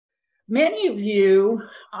Many of you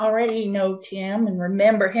already know Tim and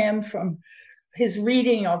remember him from his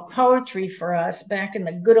reading of poetry for us back in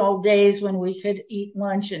the good old days when we could eat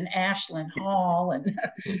lunch in Ashland Hall and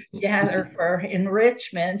gather for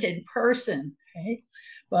enrichment in person. Okay?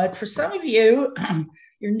 But for some of you,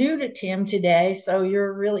 you're new to Tim today, so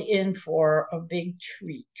you're really in for a big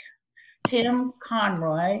treat. Tim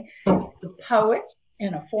Conroy is a poet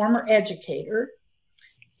and a former educator.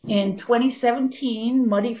 In 2017,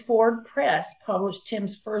 Muddy Ford Press published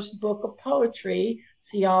Tim's first book of poetry,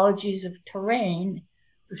 Theologies of Terrain,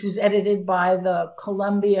 which was edited by the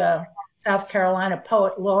Columbia, South Carolina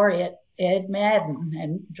poet laureate Ed Madden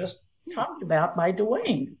and just talked about by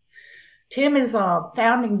Dwayne. Tim is a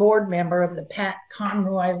founding board member of the Pat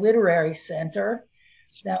Conroy Literary Center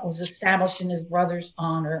that was established in his brother's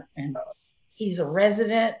honor, and he's a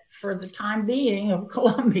resident for the time being of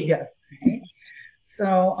Columbia. Right?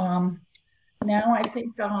 So now I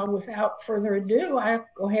think without further ado, I'll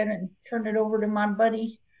go ahead and turn it over to my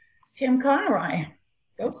buddy, Tim Conroy.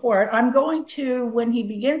 Go for it. I'm going to, when he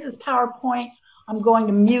begins his PowerPoint, I'm going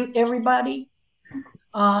to mute everybody.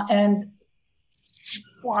 And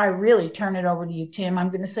before I really turn it over to you, Tim, I'm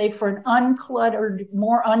going to say for an uncluttered,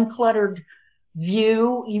 more uncluttered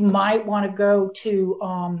view, you might want to go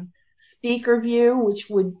to speaker view, which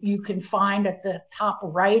you can find at the top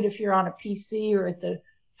right if you're on a PC, or at the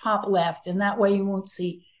top left, and that way you won't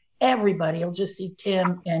see everybody. You'll just see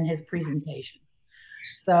Tim and his presentation.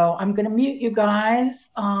 So I'm going to mute you guys.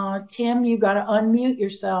 Tim, you got to unmute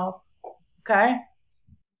yourself. Okay.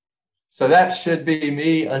 So that should be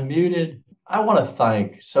me unmuted. I want to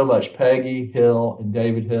thank so much Peggy Hill and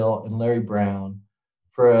David Hill and Larry Brown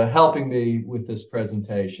for helping me with this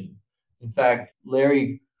presentation. In fact,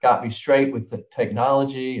 Larry got me straight with the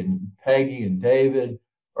technology, and Peggy and David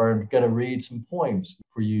are going to read some poems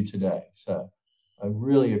for you today. So I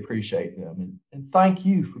really appreciate them. And thank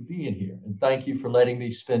you for being here. And thank you for letting me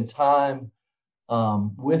spend time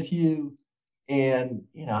with you. And,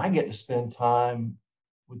 you know, I get to spend time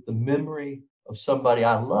with the memory of somebody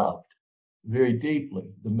I loved very deeply,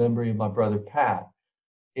 the memory of my brother Pat.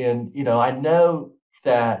 And, you know, I know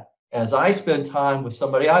that as I spend time with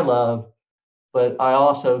somebody I love, but I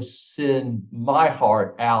also send my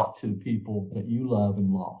heart out to the people that you love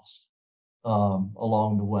and lost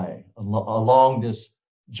along the way, along this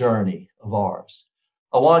journey of ours.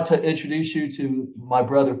 I want to introduce you to my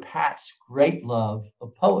brother Pat's great love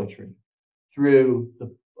of poetry through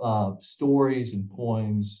the stories and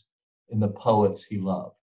poems and the poets he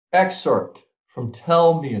loved. Excerpt from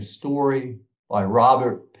Tell Me a Story by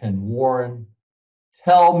Robert Penn Warren.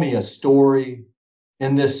 Tell me a story.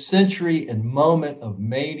 In this century and moment of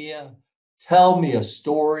mania, tell me a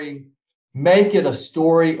story. Make it a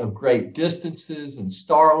story of great distances and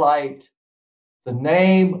starlight. The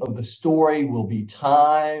name of the story will be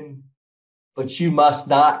time, but you must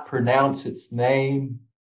not pronounce its name.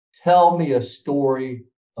 Tell me a story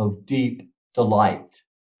of deep delight.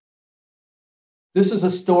 This is a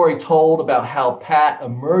story told about how Pat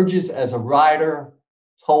emerges as a writer,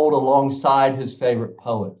 told alongside his favorite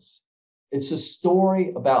poets. It's a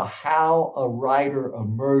story about how a writer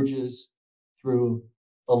emerges through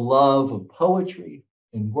a love of poetry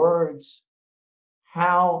and words,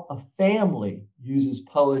 how a family uses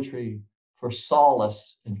poetry for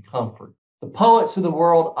solace and comfort. The poets of the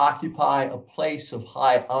world occupy a place of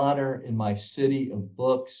high honor in my city of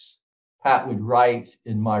books. Pat would write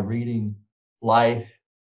in my reading life.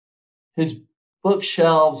 His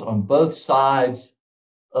bookshelves on both sides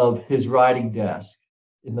of his writing desk.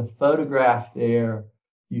 In the photograph there,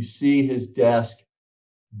 you see his desk,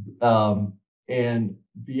 and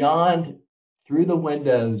beyond, through the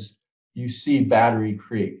windows, you see Battery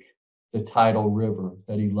Creek, the tidal river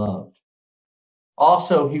that he loved.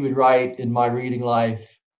 Also, he would write in my reading life,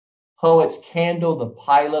 poets candle the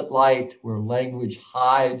pilot light where language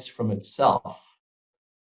hides from itself.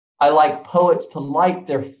 I like poets to light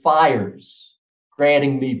their fires,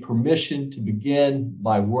 granting me permission to begin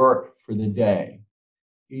my work for the day.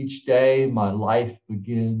 Each day, my life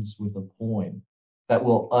begins with a poem that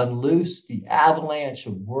will unloose the avalanche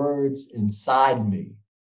of words inside me.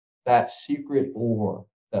 That secret ore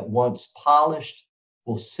that once polished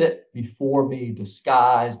will sit before me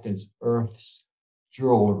disguised as earth's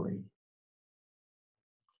jewelry.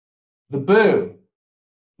 The Boo,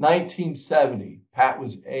 1970. Pat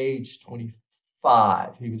was age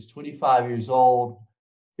 25. He was 25 years old.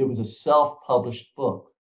 It was a self-published book.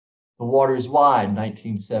 The Water is Wide,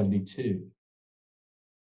 1972.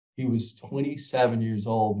 He was 27 years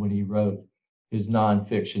old when he wrote his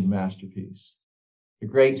nonfiction masterpiece. The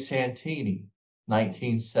Great Santini,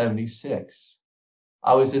 1976.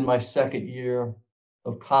 I was in my second year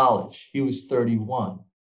of college. He was 31.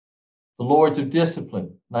 The Lords of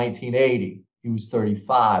Discipline, 1980. He was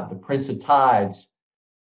 35. The Prince of Tides,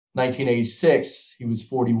 1986. He was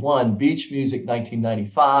 41. Beach Music,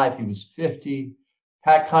 1995. He was 50.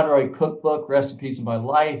 Pat Conroy Cookbook, Recipes of My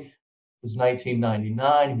Life, was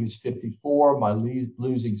 1999. He was 54. My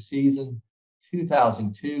Losing Season,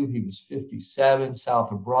 2002. He was 57.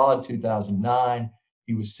 South Abroad, 2009.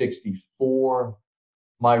 He was 64.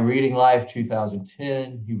 My Reading Life,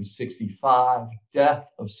 2010. He was 65. Death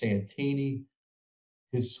of Santini,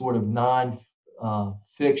 his sort of non-fiction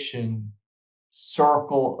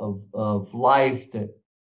circle of life that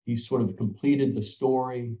he sort of completed the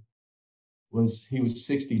story. He was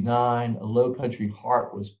 69. A Low Country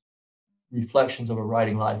Heart was Reflections of a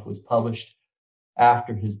Writing Life was published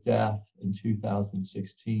after his death in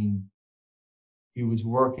 2016. He was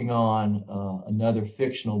working on another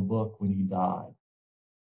fictional book when he died.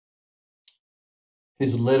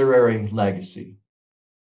 His literary legacy.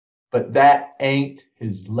 But that ain't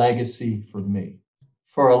his legacy for me.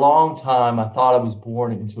 For a long time, I thought I was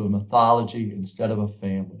born into a mythology instead of a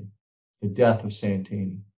family. The Death of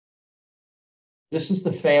Santini. This is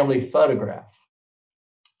the family photograph.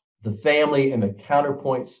 The family and the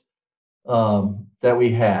counterpoints that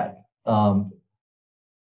we had.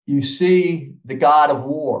 You see the god of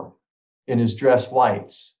war in his dress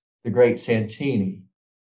whites, the great Santini.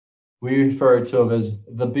 We refer to him as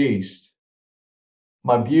the beast.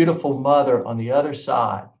 My beautiful mother on the other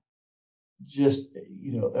side, just,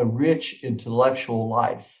 a rich intellectual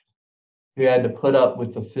life who had to put up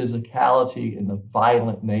with the physicality and the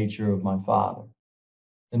violent nature of my father.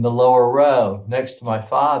 In the lower row, next to my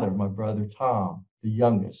father, my brother Tom, the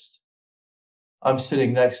youngest. I'm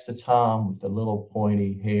sitting next to Tom with the little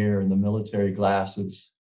pointy hair and the military glasses.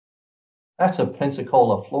 That's a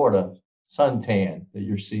Pensacola, Florida suntan that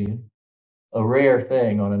you're seeing. A rare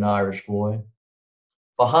thing on an Irish boy.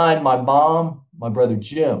 Behind my mom, my brother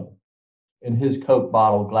Jim, in his Coke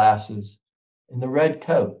bottle glasses, in the red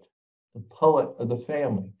coat, the poet of the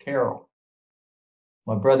family, Carol.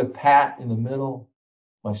 My brother Pat in the middle,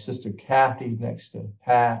 my sister Kathy next to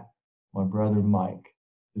Pat, my brother Mike.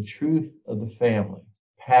 The truth of the family.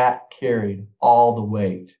 Pat carried all the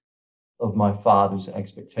weight of my father's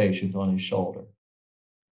expectations on his shoulder.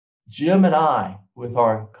 Jim and I, with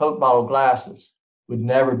our Coke bottle glasses, would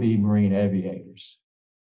never be Marine aviators.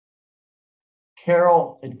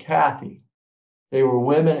 Carol and Kathy, they were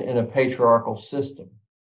women in a patriarchal system.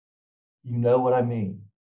 You know what I mean.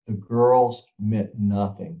 The girls meant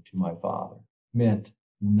nothing to my father, meant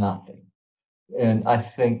nothing. And I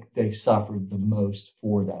think they suffered the most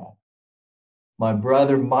for that. My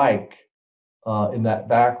brother Mike, in that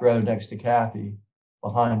back row next to Kathy,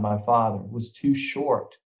 behind my father, was too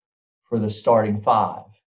short for the starting five.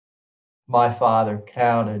 My father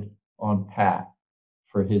counted on Pat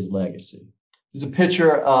for his legacy. There's a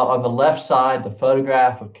picture on the left side, the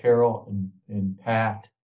photograph of Carol and Pat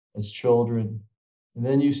as children. And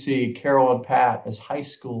then you see Carol and Pat as high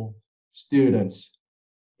school students,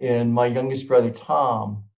 and my youngest brother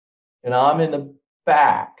Tom. And I'm in the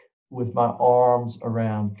back with my arms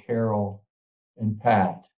around Carol and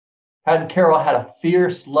Pat. Pat and Carol had a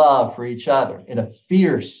fierce love for each other and a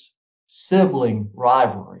fierce sibling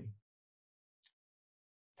rivalry.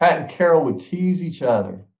 Pat and Carol would tease each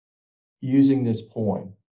other using this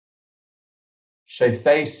poem. Che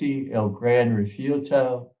feci el gran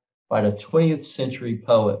rifiuto by the 20th century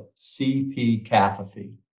poet C.P.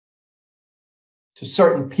 Cafferty. To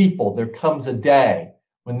certain people, there comes a day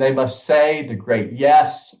when they must say the great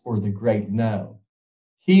yes or the great no.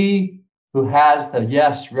 He who has the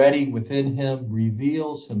yes ready within him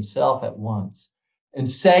reveals himself at once. In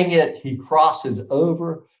saying it, he crosses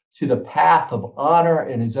over to the path of honor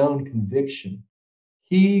and his own conviction.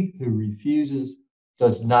 He who refuses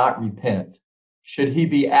does not repent. Should he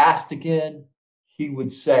be asked again, he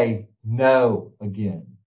would say no again.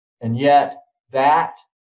 And yet that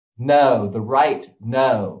no, the right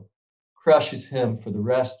no, crushes him for the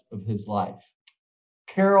rest of his life.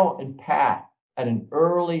 Carol and Pat, at an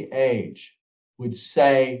early age, would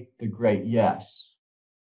say the great yes.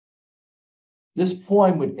 This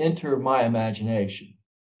poem would enter my imagination.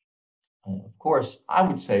 Of course, I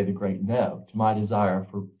would say the great no to my desire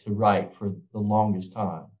to write for the longest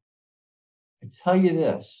time. I tell you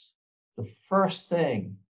this, the first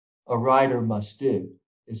thing a writer must do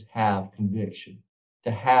is have conviction,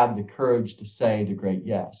 to have the courage to say the great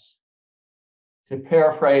yes. To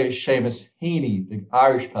paraphrase Seamus Heaney, the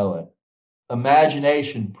Irish poet,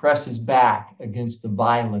 imagination presses back against the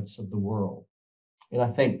violence of the world. And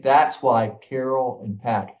I think that's why Carol and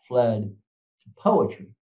Pat fled to poetry.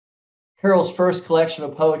 Carol's first collection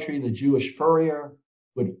of poetry, The Jewish Furrier,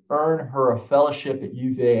 would earn her a fellowship at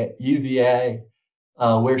UVA,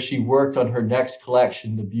 where she worked on her next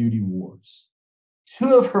collection, The Beauty Wars.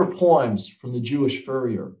 Two of her poems from The Jewish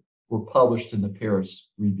Furrier were published in the Paris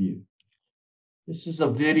Review. This is a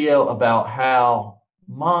video about how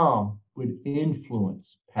Mom would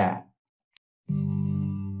influence Pat.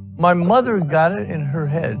 My mother got it in her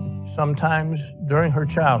head sometimes during her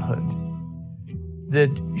childhood that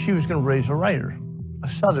she was going to raise a writer, a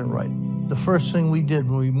Southern writer. The first thing we did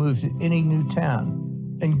when we moved to any new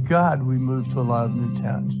town, and God, we moved to a lot of new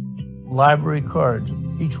towns, library cards,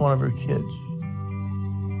 each one of her kids.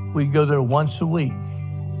 We'd go there once a week.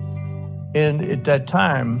 And at that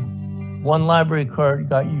time, one library card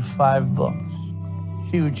got you 5 books.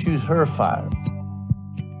 She would choose her 5.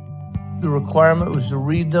 The requirement was to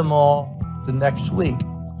read them all the next week.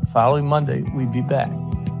 The following Monday, we'd be back.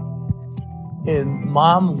 And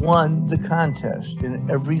Mom won the contest in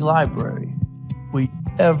every library we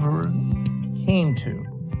ever came to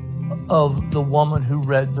of the woman who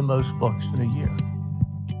read the most books in a year.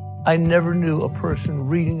 I never knew a person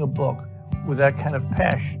reading a book with that kind of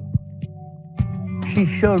passion. She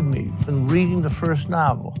showed me from reading the first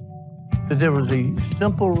novel that there was a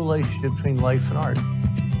simple relationship between life and art.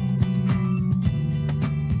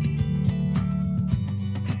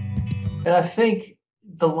 And I think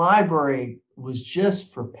the library was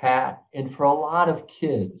just for Pat and for a lot of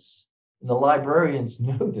kids. And the librarians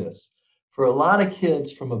know this. For a lot of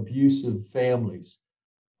kids from abusive families,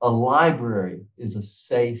 a library is a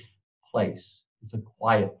safe place. It's a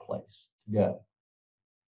quiet place to go.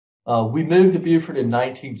 We moved to Beaufort in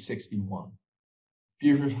 1961.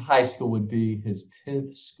 Beaufort High School would be his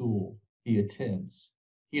 10th school he attends.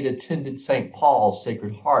 He had attended St. Paul's,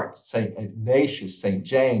 Sacred Heart, St. Ignatius, St.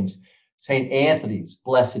 James, St. Anthony's,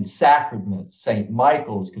 Blessed Sacrament, St.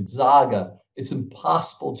 Michael's, Gonzaga. It's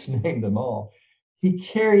impossible to name them all. He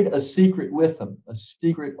carried a secret with him, a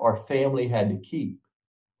secret our family had to keep.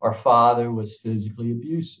 Our father was physically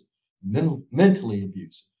abusive, mentally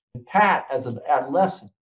abusive. And Pat, as an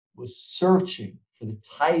adolescent, was searching for the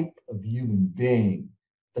type of human being,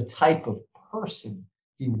 the type of person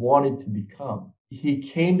he wanted to become. He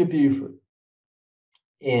came to Beaufort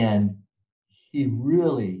and he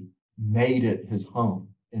really made it his home.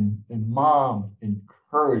 And Mom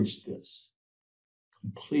encouraged this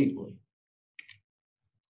completely.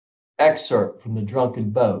 Excerpt from The Drunken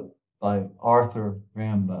Boat by Arthur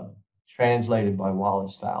Rimbaud, translated by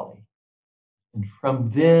Wallace Valley. And from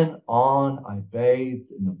then on, I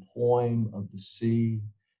bathed in the poem of the sea,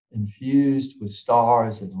 infused with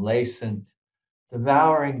stars and lacent,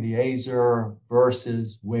 devouring the azure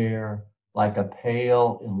verses where, like a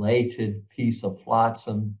pale, elated piece of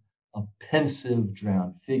flotsam, a pensive,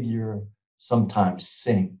 drowned figure sometimes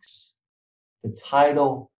sinks. The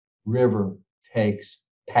tidal river takes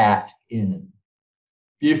Pat in.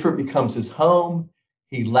 Beaufort becomes his home.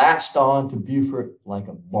 He latched on to Beaufort like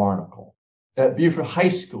a barnacle. At Beaufort High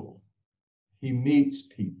School, he meets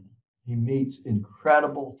people. He meets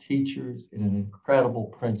incredible teachers and an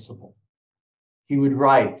incredible principal. He would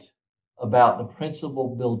write about the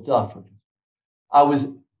principal, Bill Dufford. I was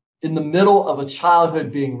in the middle of a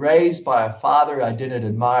childhood being raised by a father I didn't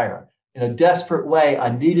admire. In a desperate way,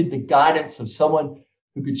 I needed the guidance of someone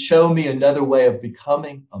who could show me another way of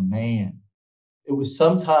becoming a man. It was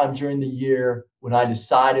sometime during the year when I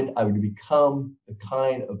decided I would become the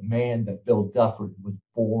kind of man that Bill Dufford was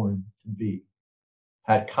born to be.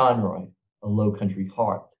 Pat Conroy, A Low Country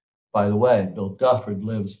Heart. By the way, Bill Dufford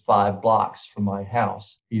lives 5 blocks from my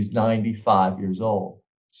house. He's 95 years old,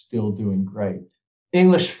 still doing great.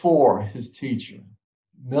 English 4, his teacher.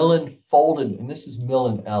 Millen folded, and this is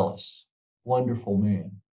Millen Ellis, wonderful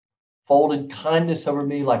man, folded kindness over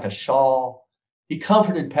me like a shawl. He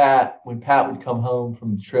comforted Pat when Pat would come home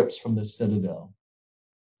from trips from the Citadel.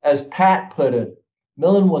 As Pat put it,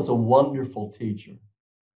 Millen was a wonderful teacher.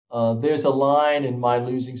 There's a line in My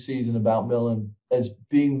Losing Season about Millen as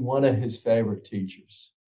being one of his favorite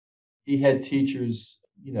teachers. He had teachers,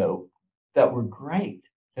 that were great,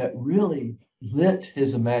 that really lit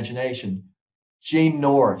his imagination. Jean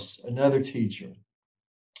Norris, another teacher,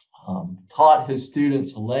 taught his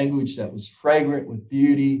students a language that was fragrant with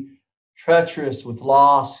beauty, treacherous with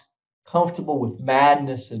loss, comfortable with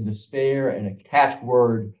madness and despair, and a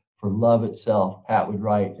catchword for love itself, Pat would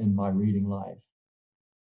write in My Reading Life.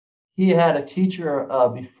 He had a teacher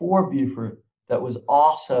before Beaufort that was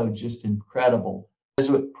also just incredible,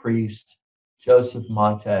 Jesuit priest, Joseph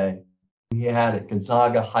Mate. He had at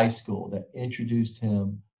Gonzaga High School that introduced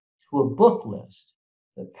him to a book list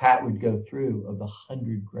that Pat would go through of the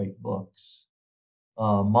 100 great books.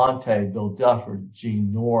 Monte, Bill Dufford,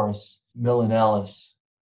 Gene Norris, Millen Ellis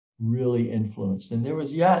really influenced. And there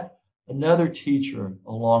was yet another teacher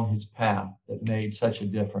along his path that made such a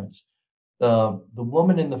difference. The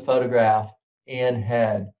woman in the photograph, Ann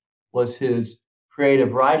Head, was his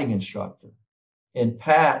creative writing instructor. And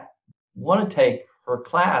Pat wanted to take her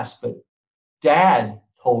class, but Dad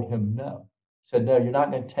told him no. Said, no, you're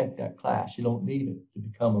not going to take that class. You don't need it to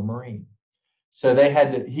become a Marine. So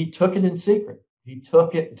he took it in secret. He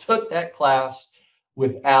took that class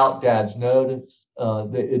without Dad's notice.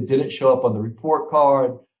 It didn't show up on the report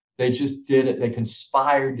card. They just did it. They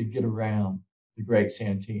conspired to get around the great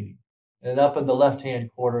Santini. And up in the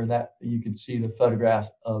left-hand corner, that you can see the photograph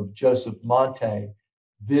of Joseph Monte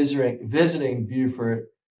visiting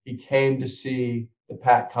Beaufort. He came to see the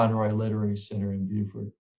Pat Conroy Literary Center in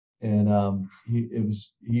Beaufort, and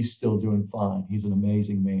he's still doing fine. He's an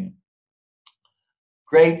amazing man.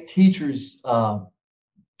 Great teachers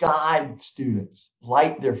guide students,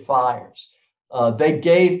 light their fires. They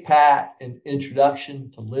gave Pat an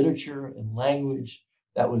introduction to literature and language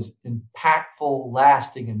that was impactful,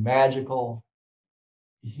 lasting, and magical.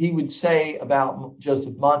 He would say about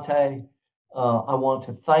Joseph Monte, I want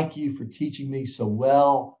to thank you for teaching me so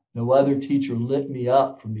well. No other teacher lit me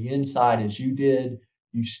up from the inside as you did.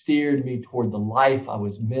 You steered me toward the life I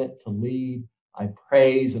was meant to lead. I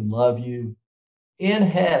praise and love you. Ann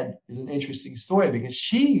Head is an interesting story because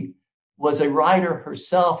she was a writer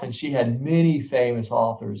herself, and she had many famous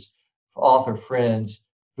author friends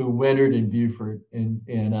who wintered in Beaufort,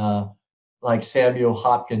 like Samuel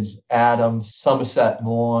Hopkins Adams, Somerset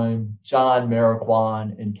Maugham, John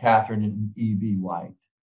Marquand, and Catherine and E.B. White.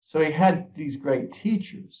 So he had these great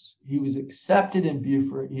teachers. He was accepted in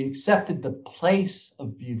Beaufort. He accepted the place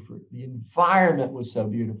of Beaufort. The environment was so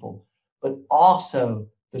beautiful, but also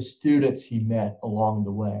the students he met along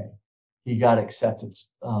the way. He got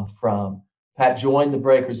acceptance from. Pat joined the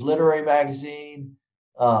Breakers Literary Magazine.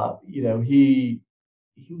 He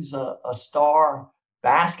was a star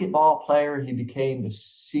basketball player. He became the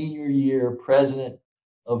senior year president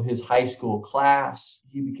of his high school class.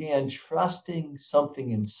 He began trusting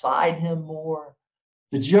something inside him more.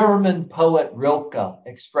 The German poet Rilke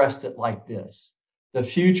expressed it like this: the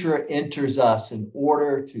future enters us in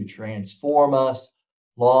order to transform us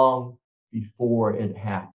long before it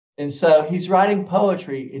happens. And so he's writing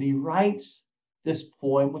poetry, and he writes this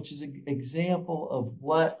poem, which is an example of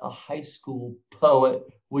what a high school poet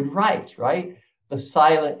would write, right? The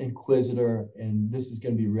Silent Inquisitor, and this is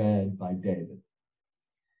going to be read by David.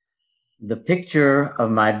 The picture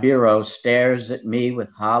of my bureau stares at me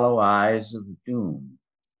with hollow eyes of doom.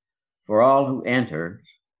 For all who enter,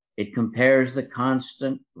 it compares the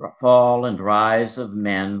constant fall and rise of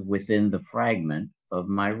men within the fragment of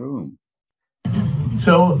my room.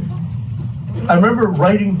 So I remember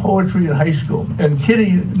writing poetry in high school, and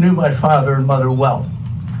Kitty knew my father and mother well.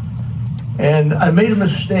 And I made a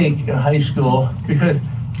mistake in high school because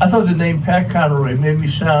I thought the name Pat Conroy made me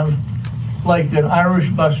sound like an Irish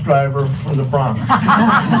bus driver from the Bronx.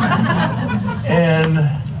 And,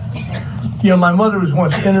 my mother was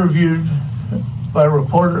once interviewed by a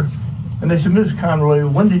reporter, and they said, Ms. Conroy,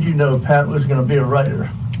 when did you know Pat was going to be a writer?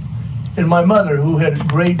 And my mother, who had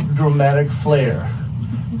great dramatic flair,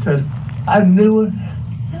 said, I knew it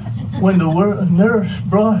when the nurse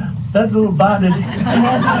brought that little body, and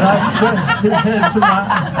I pressed his head to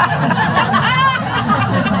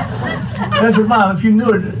and I said, Mom, if you knew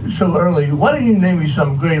it so early, why didn't you name me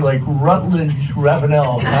something great like Rutledge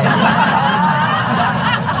Ravenel?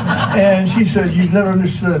 And she said, you've never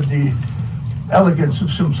understood the elegance of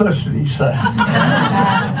simplicity, son.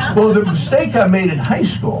 Well, the mistake I made in high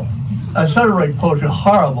school, I started writing poetry,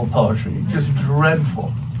 horrible poetry, just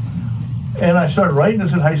dreadful. And I started writing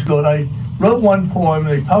this in high school, and I wrote one poem,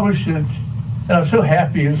 and they published it, and I was so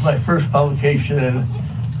happy. It was my first publication,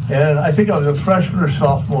 and I think I was a freshman or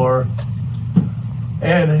sophomore,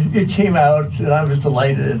 and it came out, and I was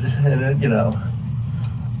delighted, and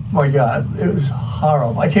my God, it was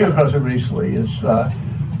horrible. I came across it recently.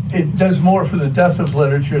 It does more for the death of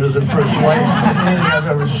literature than for its life than anything I've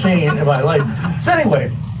ever seen in my life. So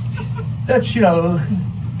anyway, that's,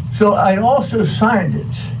 so I also signed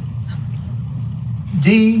it,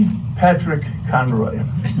 D. Patrick Conroy.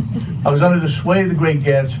 I was under the sway of the Great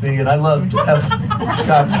Gatsby, and I loved F.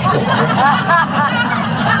 Scott.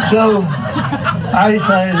 So I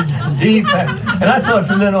signed D. And I thought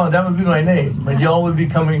from then on that would be my name, and y'all would be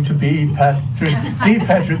coming to be D.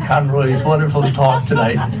 Patrick Conroy. It's wonderful to talk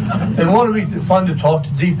tonight, and won't it be fun to talk to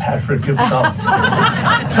D. Patrick himself.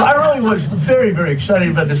 So I really was very, very excited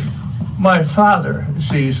about this. My father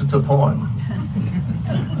sees the poem.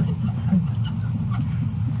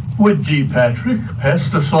 Would D. Patrick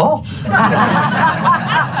pass the salt?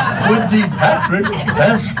 Would D. Patrick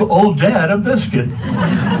pass old Dad a biscuit?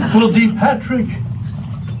 Will D. Patrick...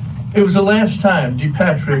 It was the last time D.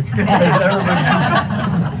 Patrick has ever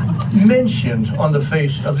been mentioned on the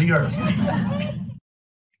face of the earth.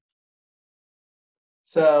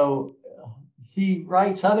 So he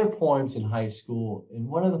writes other poems in high school, and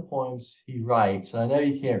one of the poems he writes, and I know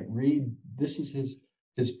you can't read, this is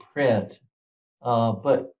his print,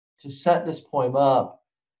 but to set this poem up,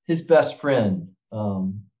 his best friend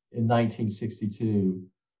in 1962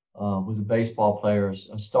 was a baseball player,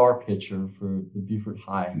 a star pitcher for the Beaufort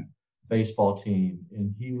High baseball team,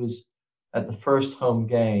 and he was at the first home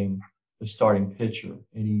game the starting pitcher,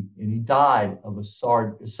 and he died of a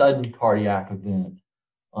sudden cardiac event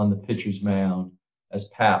on the pitcher's mound as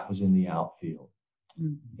Pat was in the outfield.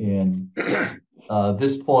 And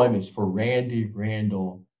this poem is for Randy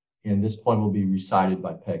Randall, and this poem will be recited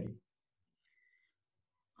by Peggy.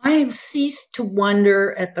 I have ceased to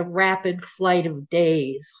wonder at the rapid flight of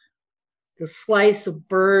days. The slice of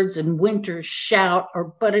birds and winter's shout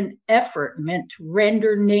are but an effort meant to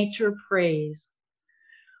render nature praise.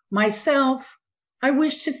 Myself, I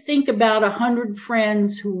wish to think about 100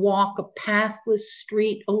 friends who walk a pathless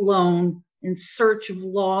street alone in search of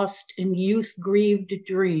lost and youth-grieved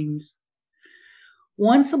dreams.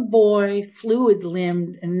 Once a boy,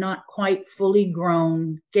 fluid-limbed and not quite fully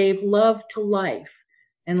grown, gave love to life,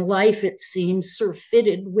 and life, it seems,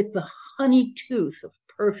 surfeited with the honey tooth of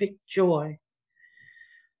perfect joy.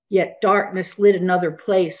 Yet darkness lit another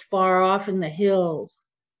place far off in the hills.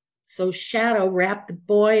 So shadow wrapped the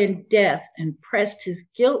boy in death and pressed his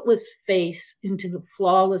guiltless face into the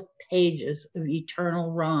flawless pages of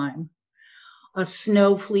eternal rhyme. A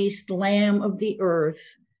snow-fleeced lamb of the earth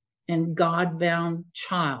and God-bound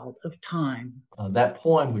child of time. That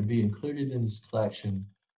poem would be included in this collection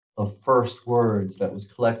of first words that was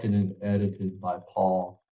collected and edited by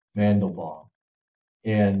Paul Mandelbaum.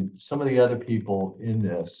 And some of the other people in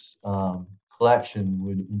this collection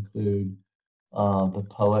would include the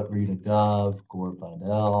poet Rita Dove, Gord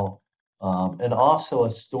Vidal, and also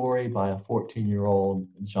a story by a 14-year-old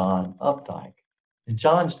John Updike. And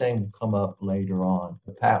John's name will come up later on,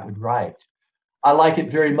 but Pat would write, I like it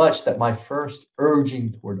very much that my first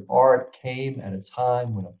urging toward art came at a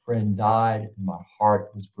time when a friend died and my heart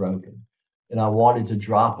was broken, and I wanted to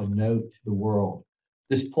drop a note to the world.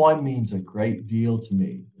 This poem means a great deal to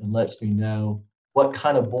me and lets me know what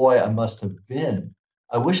kind of boy I must have been.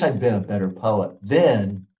 I wish I'd been a better poet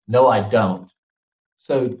then. No, I don't.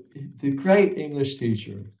 So the great English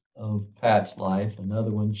teacher of Pat's life,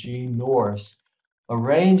 another one, Jean Norris,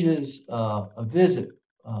 arranges a visit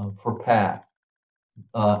for Pat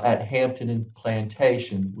at Hampton and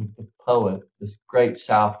Plantation with the poet, this great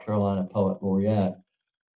South Carolina poet laureate,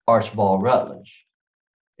 Archibald Rutledge.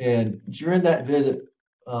 And during that visit,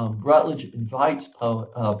 Rutledge invites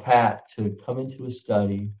Pat to come into his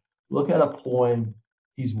study, look at a poem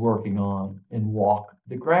he's working on, and walk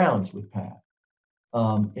the grounds with Pat.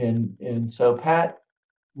 And so Pat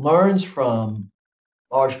learns from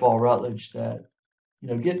Archibald Rutledge that,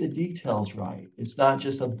 get the details right. It's not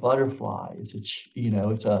just a butterfly. It's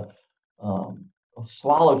a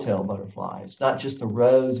swallowtail butterfly. It's not just a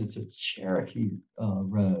rose. It's a Cherokee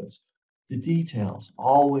rose. The details,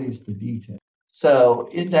 always the details. So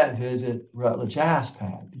in that visit, Rutledge asked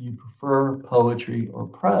Pat, do you prefer poetry or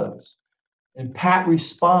prose? And Pat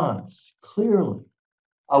responds clearly,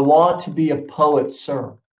 I want to be a poet,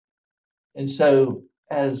 sir. And so,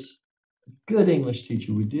 as a good English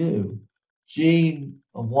teacher would do, Jean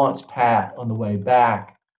wants Pat on the way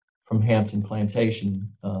back from Hampton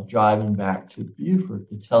Plantation, driving back to Beaufort,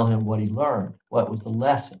 to tell him what he learned, what was the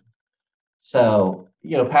lesson. So,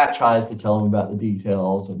 Pat tries to tell him about the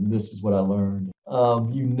details, and this is what I learned.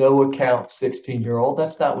 What counts, 16-year-old.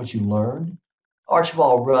 That's not what you learned.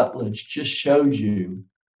 Archibald Rutledge just showed you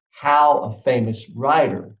how a famous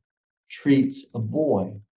writer treats a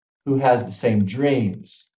boy who has the same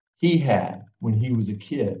dreams he had when he was a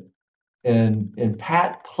kid. And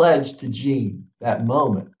Pat pledged to Jean that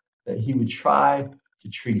moment that he would try to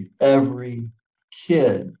treat every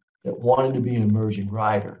kid that wanted to be an emerging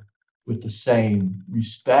writer with the same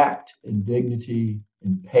respect and dignity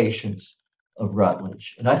and patience of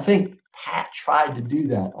Rutledge. And I think Pat tried to do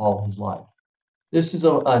that all his life. This is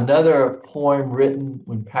another poem written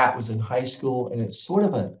when Pat was in high school, and it's sort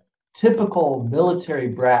of a typical military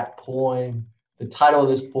brat poem. The title of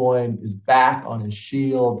this poem is Back on His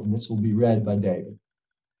Shield, and this will be read by David.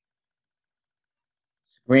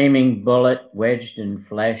 Screaming bullet wedged in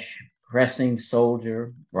flesh, pressing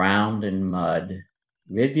soldier browned in mud,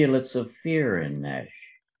 rivulets of fear enmesh,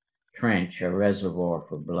 trench a reservoir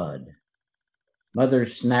for blood.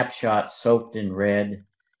 Mother's snapshot soaked in red,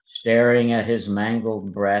 staring at his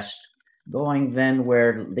mangled breast, going then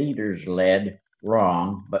where leaders led,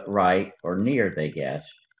 wrong but right or near they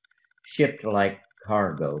guessed, shipped like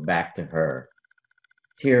cargo back to her.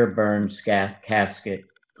 Tear-burned casket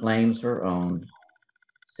claims her own,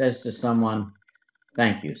 says to someone,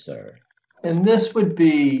 "Thank you, sir." And this would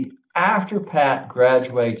be after Pat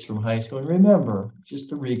graduates from high school. And remember, just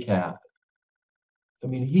to recap, I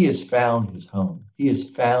mean, he has found his home. He has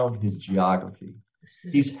found his geography.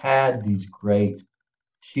 He's had these great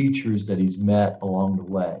teachers that he's met along the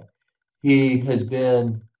way. He has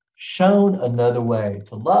been shown another way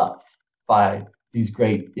to love by these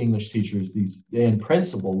great English teachers, and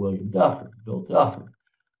Principal William Dufford, Bill Dufford.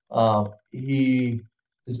 He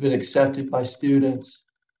has been accepted by students.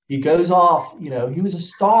 He goes off, he was a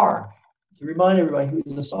star. To remind everybody, he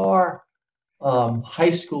was a star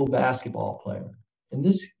high school basketball player. And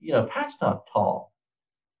this, Pat's not tall.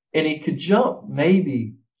 And he could jump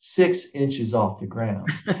maybe 6 inches off the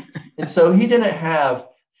ground. And so he didn't have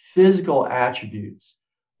physical attributes.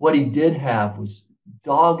 What he did have was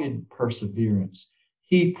dogged perseverance.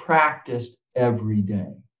 He practiced every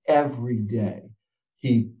day. Every day.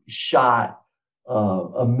 He shot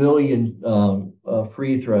a million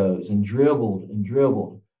free throws and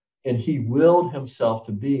dribbled. And he willed himself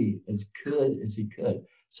to be as good as he could.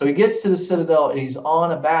 So he gets to the Citadel and he's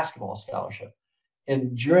on a basketball scholarship.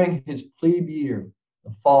 And during his plebe year,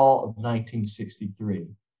 the fall of 1963,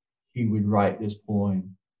 he would write this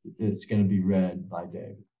poem that's going to be read by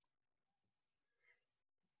David.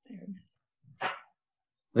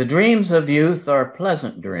 The dreams of youth are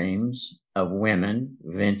pleasant dreams of women,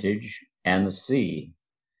 vintage, and the sea.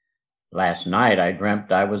 Last night I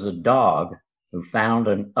dreamt I was a dog who found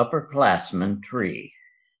an upperclassman tree.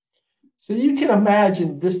 So you can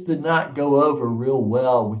imagine this did not go over real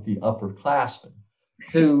well with the upperclassmen,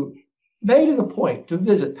 who made it a point to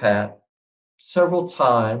visit Pat several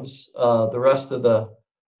times the rest of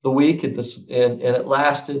the week and it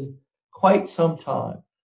lasted quite some time.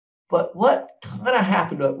 But what kind of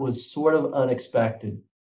happened that was sort of unexpected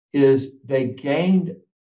is they gained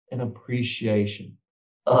an appreciation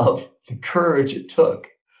of the courage it took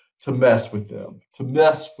to mess with them, to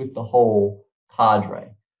mess with the whole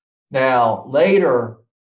cadre. Now, later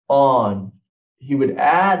on, he would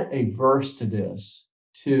add a verse to this,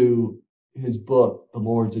 to his book, The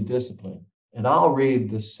Lords of Discipline. And I'll read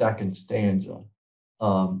the second stanza.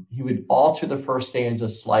 He would alter the first stanza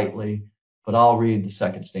slightly, but I'll read the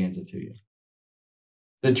second stanza to you.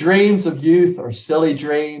 The dreams of youth are silly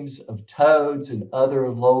dreams of toads and other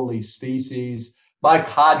lowly species. My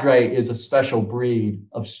cadre is a special breed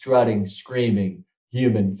of strutting, screaming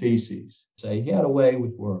human feces. Say, he had a way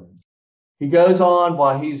with words. He goes on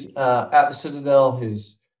while he's at the Citadel.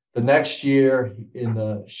 The next year in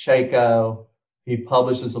the Shaco, he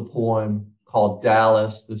publishes a poem called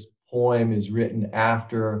Dallas. This poem is written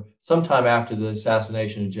sometime after the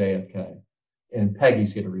assassination of JFK. And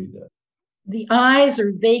Peggy's going to read this. The eyes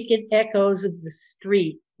are vacant echoes of the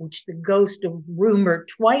street, which the ghost of rumor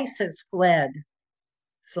twice has fled.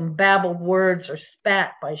 Some babbled words are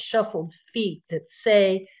spat by shuffled feet that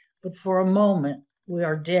say, but for a moment, we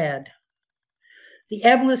are dead. The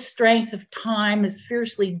ebless strength of time is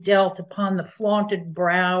fiercely dealt upon the flaunted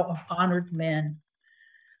brow of honored men.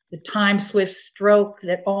 The time-swift stroke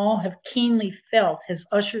that all have keenly felt has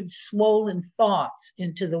ushered swollen thoughts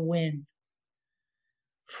into the wind.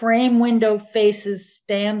 Frame window faces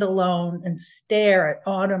stand alone and stare at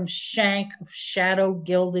autumn's shank of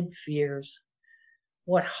shadow-gilded fears.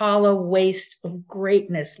 What hollow waste of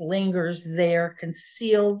greatness lingers there,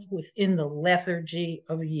 concealed within the lethargy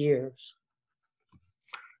of years?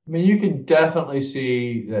 I mean, you can definitely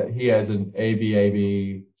see that he has an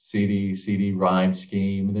ABAB, CD rhyme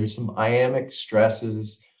scheme. There's some iambic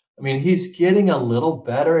stresses. I mean, he's getting a little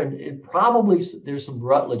better, and it probably there's some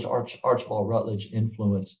Archibald Rutledge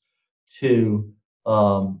influence too,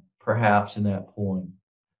 perhaps in that poem.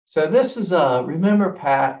 So this is remember,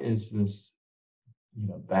 Pat is this,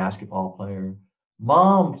 basketball player.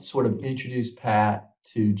 Mom sort of introduced Pat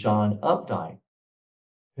to John Updike,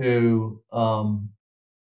 who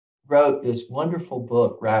wrote this wonderful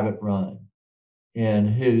book, Rabbit Run, and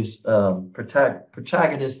whose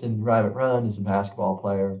protagonist in Rabbit Run is a basketball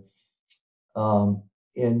player.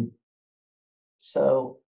 And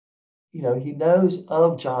so, he knows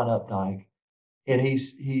of John Updike, and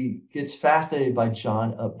he gets fascinated by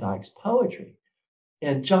John Updike's poetry.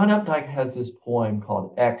 And John Updike has this poem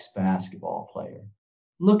called Ex-Basketball Player.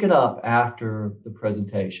 Look it up after the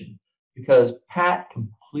presentation, because Pat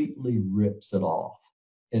completely rips it off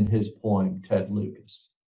in his poem, Ted Lucas.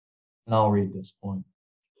 And I'll read this poem.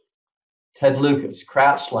 Ted Lucas,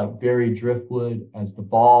 crouched like buried driftwood as the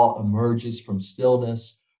ball emerges from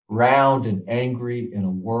stillness, round and angry in a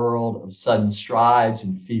world of sudden strides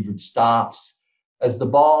and fevered stops. As the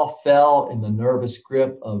ball fell in the nervous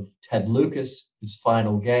grip of Ted Lucas, his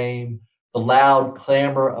final game, the loud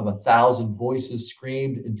clamor of 1,000 voices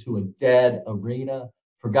screamed into a dead arena,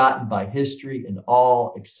 forgotten by history and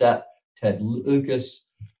all except Ted Lucas,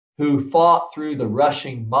 who fought through the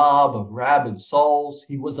rushing mob of rabid souls.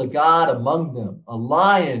 He was a god among them, a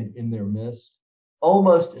lion in their midst,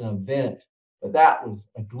 almost an event, but that was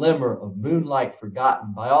a glimmer of moonlight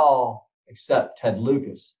forgotten by all except Ted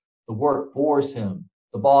Lucas. The work bores him.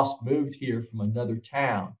 The boss moved here from another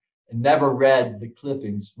town and never read the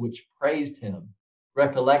clippings which praised him.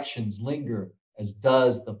 Recollections linger, as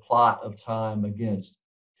does the plot of time against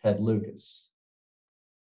Ted Lucas.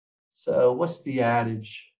 So what's the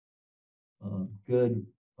adage? Good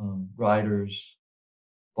writers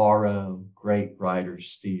borrow, great writers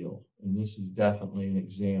steal. And this is definitely an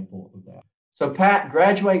example of that. So Pat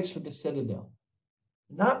graduates from the Citadel.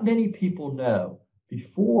 Not many people know,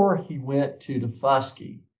 before he went to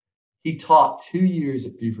Defusky, he taught 2 years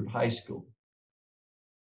at Beaufort High School,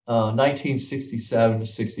 1967 to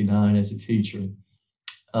 69 as a teacher.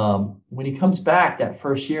 When he comes back that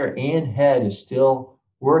first year, Ann Head is still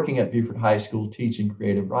working at Beaufort High School teaching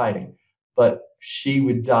creative writing, but she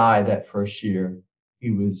would die that first year. He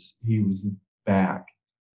was back.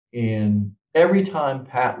 And every time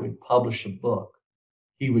Pat would publish a book,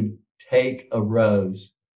 he would take a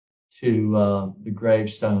rose to the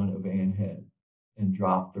gravestone of Ann Head and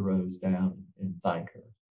drop the rose down and thank her.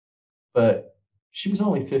 But she was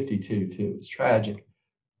only 52 too. It's tragic.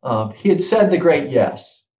 He had said the great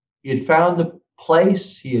yes. He had found a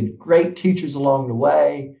place. He had great teachers along the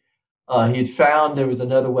way. He had found there was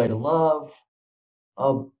another way to love.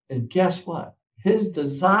 And guess what? His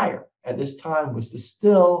desire at this time was to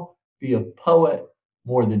still be a poet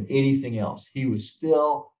more than anything else. He was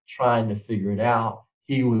still trying to figure it out.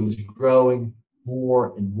 He was growing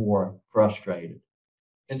more and more frustrated.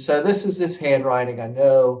 And so this is his handwriting. I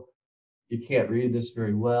know you can't read this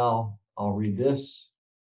very well. I'll read this.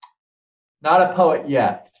 Not a poet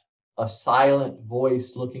yet, a silent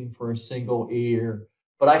voice looking for a single ear,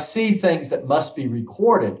 but I see things that must be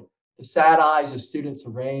recorded. The sad eyes of students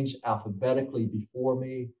arranged alphabetically before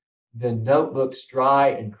me, then notebooks dry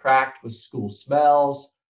and cracked with school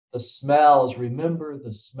smells. The smells, remember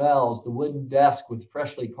the smells, the wooden desk with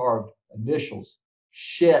freshly carved initials,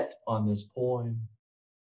 shit on this poem.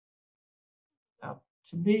 Now,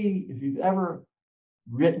 to me, if you've ever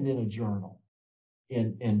written in a journal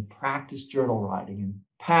and practiced journal writing, and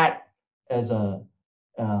Pat as a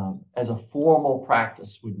formal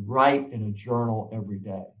practice would write in a journal every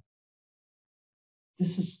day.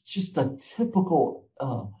 This is just a typical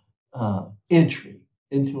entry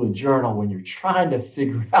into a journal when you're trying to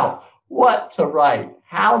figure out what to write,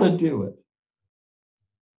 how to do it.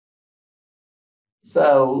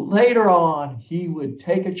 So later on, he would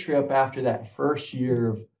take a trip after that first year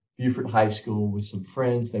of Beaufort High School with some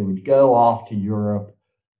friends. They would go off to Europe.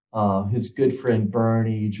 His good friend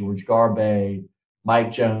Bernie, George Garbay,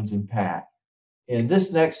 Mike Jones, and Pat. And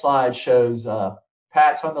this next slide shows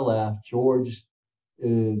Pat's on the left. George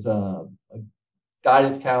is a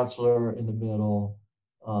guidance counselor in the middle.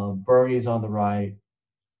 Bernie's on the right.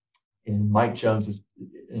 And Mike Jones is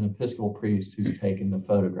an Episcopal priest who's taken the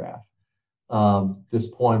photograph. This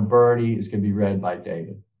poem, Bernie, is going to be read by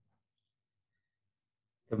David.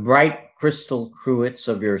 The bright crystal cruets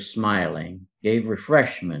of your smiling gave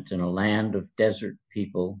refreshment in a land of desert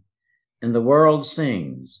people, and the world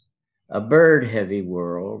sings, a bird-heavy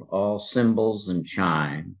world, all cymbals and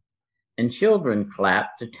chime, and children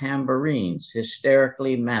clap to tambourines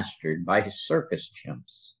hysterically mastered by circus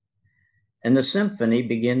chimps. And the symphony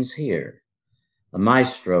begins here, a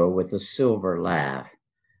maestro with a silver laugh,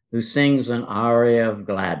 who sings an aria of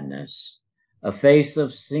gladness, a face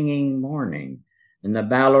of singing morning, and the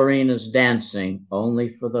ballerinas dancing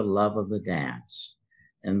only for the love of the dance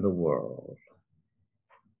and the world.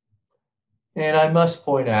 And I must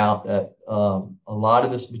point out that a lot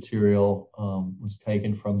of this material was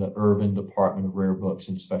taken from the Irvin Department of Rare Books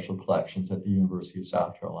and Special Collections at the University of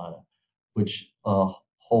South Carolina, which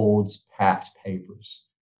holds Pat's papers.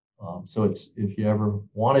 So it's, if you ever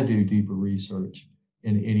want to do deeper research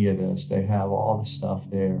in any of this, they have all the stuff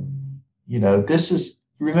there. You know,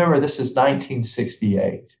 remember, this is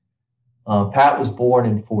 1968. Pat was born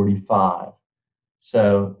in 45.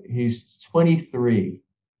 So he's 23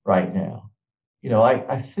 right now. You know,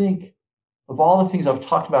 I think of all the things I've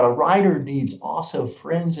talked about, a writer needs also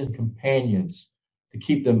friends and companions to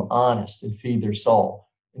keep them honest and feed their soul.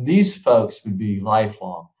 And these folks would be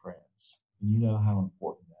lifelong friends. And you know how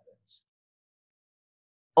important that is.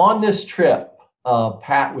 On this trip,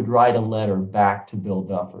 Pat would write a letter back to Bill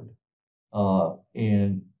Dufford.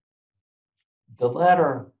 And the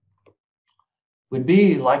letter would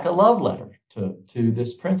be like a love letter to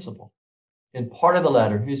this principal. And part of the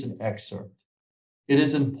letter, here's an excerpt. It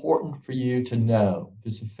is important for you to know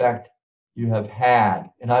this effect you have had,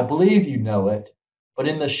 and I believe you know it, but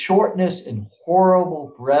in the shortness and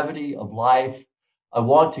horrible brevity of life, I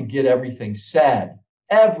want to get everything said,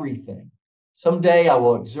 everything. Someday I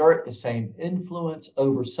will exert the same influence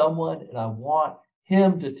over someone, and I want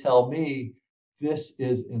him to tell me this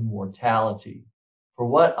is immortality. For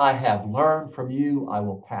what I have learned from you, I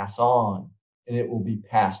will pass on, and it will be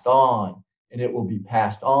passed on, and it will be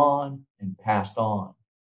passed on and passed on.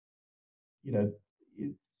 You know,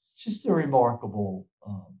 it's just a remarkable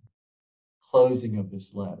closing of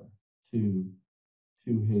this letter to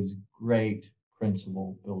his great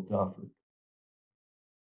principal, Bill Dufford.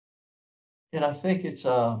 And I think it's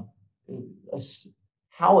how a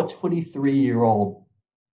 23-year-old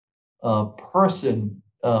person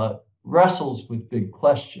wrestles with big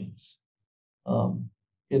questions.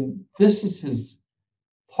 And this is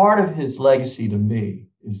part of his legacy to me,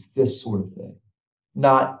 is this sort of thing,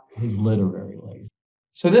 not his literary legacy.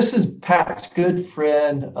 So this is Pat's good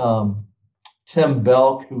friend, Tim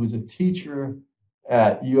Belk, who was a teacher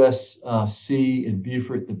at USC in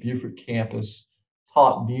Beaufort, the Beaufort campus,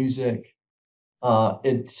 taught music.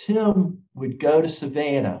 And Tim would go to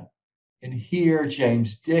Savannah and hear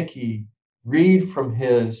James Dickey read from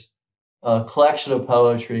his collection of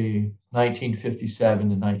poetry, 1957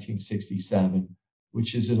 to 1967,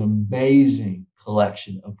 which is an amazing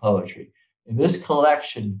collection of poetry. And this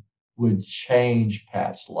collection would change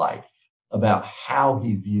Pat's life about how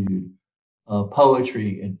he viewed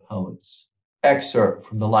poetry and poets. Excerpt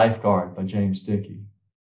from The Lifeguard by James Dickey.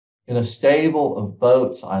 In a stable of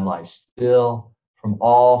boats I lie still, from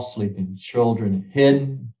all sleeping children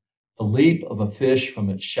hidden. The leap of a fish from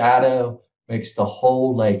its shadow makes the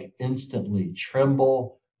whole lake instantly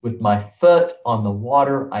tremble. With my foot on the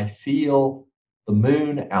water, I feel the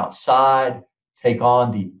moon outside take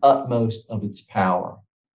on the utmost of its power.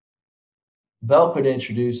 Belk would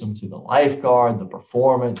introduce him to The Lifeguard, the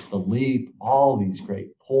performance, the leap, all these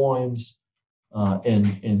great poems,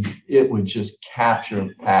 and it would just capture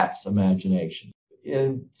Pat's imagination.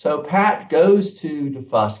 And so Pat goes to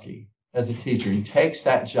Defusky as a teacher. He takes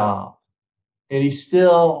that job, and he's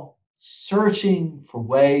still searching for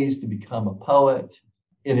ways to become a poet.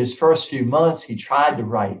 In his first few months, he tried to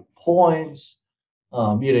write poems.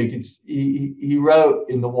 He wrote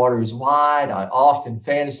In the Water is Wide. I often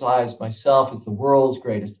fantasize myself as the world's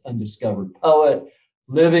greatest undiscovered poet,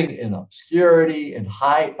 living in obscurity and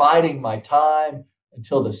biding my time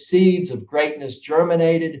until the seeds of greatness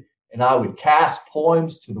germinated and I would cast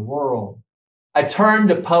poems to the world. I turned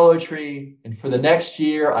to poetry, and for the next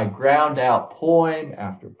year, I ground out poem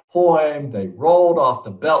after poem. They rolled off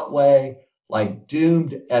the beltway like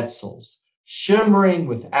doomed Etzels, shimmering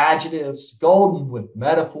with adjectives, golden with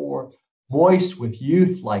metaphor, moist with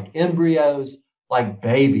youth like embryos, like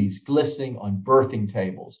babies glistening on birthing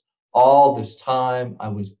tables. All this time, I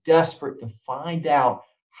was desperate to find out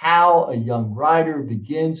how a young writer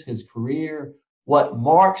begins his career, what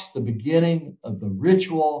marks the beginning of the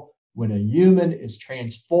ritual when a human is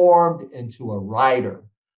transformed into a writer.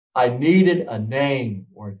 I needed a name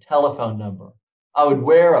or a telephone number. I would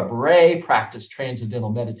wear a beret, practice transcendental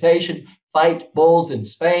meditation, fight bulls in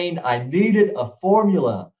Spain. I needed a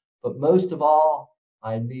formula, but most of all,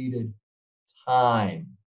 I needed time.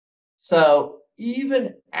 So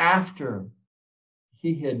even after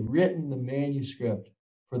he had written the manuscript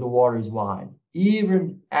for The Water is Wide,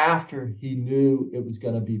 even after he knew it was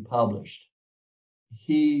going to be published,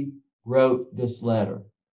 he wrote this letter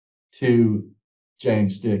to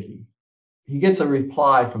James Dickey. He gets a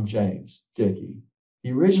reply from James Dickey.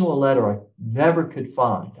 The original letter I never could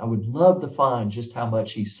find. I would love to find just how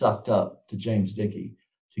much he sucked up to James Dickey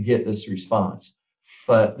to get this response.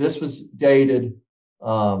 But this was dated in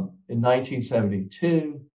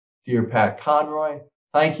 1972. Dear Pat Conroy,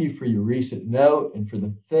 thank you for your recent note and for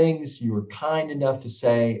the things you were kind enough to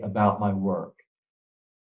say about my work.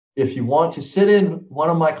 If you want to sit in one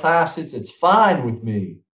of my classes, it's fine with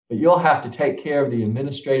me, but you'll have to take care of the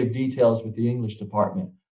administrative details with the English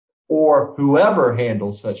department or whoever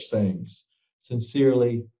handles such things.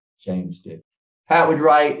 Sincerely, James Dickey. Pat would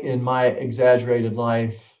write in My Exaggerated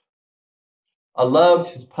Life, I loved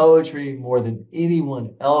his poetry more than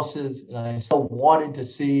anyone else's, and I still wanted to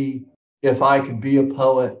see if I could be a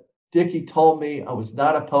poet. Dickie told me I was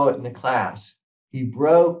not a poet in the class. He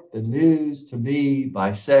broke the news to me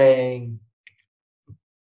by saying,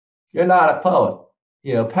 "You're not a poet."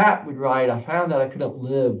 You know, Pat would write, "I found that I couldn't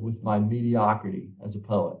live with my mediocrity as a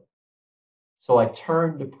poet. So I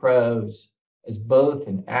turned to prose as both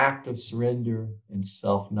an act of surrender and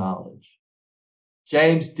self-knowledge."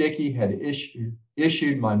 James Dickey had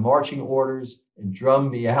issued my marching orders and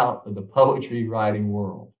drummed me out of the poetry writing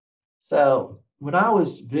world. So when I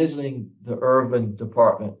was visiting the urban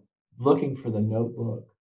department, looking for the notebook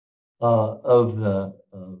of the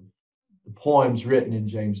poems written in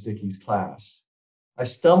James Dickey's class, I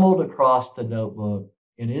stumbled across the notebook,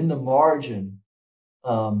 and in the margin,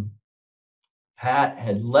 Pat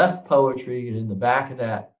had left poetry, and in the back of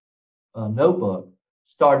that notebook,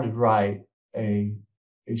 started to write a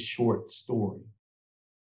short story.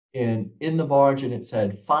 And in the margin, it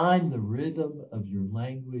said, "Find the rhythm of your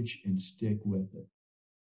language and stick with it."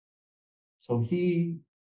 So he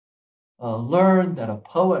learned that a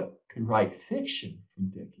poet could write fiction from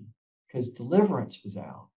Dickey because Deliverance was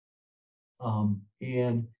out.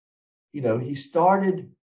 And, you know, he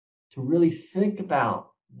started to really think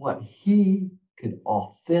about what he could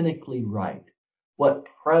authentically write, what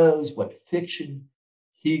prose, what fiction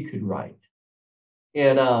he could write.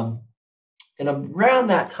 And around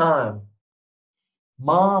that time,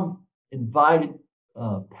 Mom invited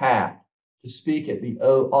Pat to speak at the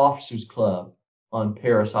Officers Club on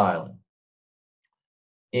Paris Island.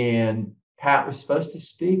 And Pat was supposed to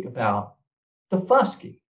speak about the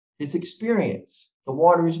Fusky, his experience. The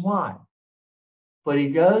water is wide. But he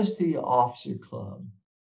goes to the Officer Club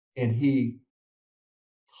and he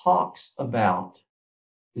talks about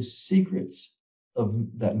the secrets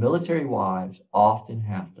that military wives often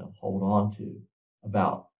have to hold on to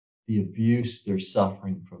about the abuse they're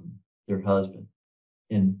suffering from their husband.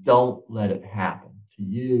 And don't let it happen to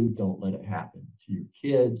you. Don't let it happen to your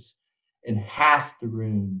kids. And half the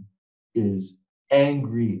room is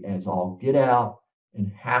angry as all get out, and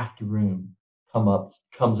half the room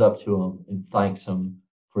comes up to him and thanks him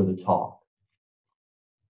for the talk.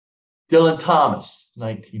 Dylan Thomas,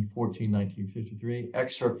 1914-1953,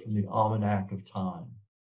 excerpt from the Almanac of Time.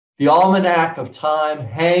 The almanac of time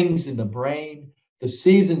hangs in the brain, the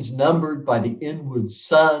seasons numbered by the inward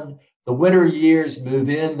sun. The winter years move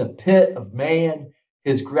in the pit of man.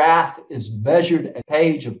 His graph is measured a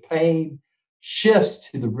page of pain,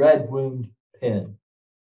 shifts to the red-wound pen.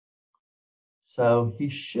 So he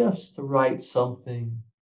shifts to write something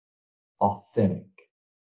authentic.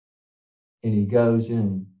 And he goes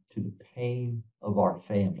into the pain of our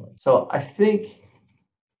family. So I think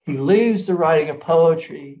he leaves the writing of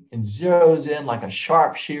poetry and zeroes in like a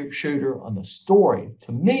sharpshooter on the story.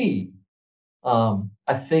 To me,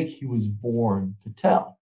 I think he was born to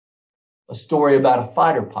tell a story about a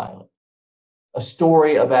fighter pilot, a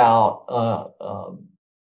story about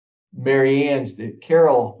Marianne's,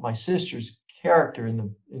 Carol, my sister's character in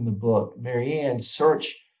the book, Marianne's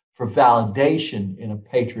search for validation in a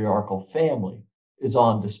patriarchal family is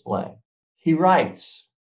on display. He writes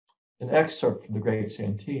an excerpt from the great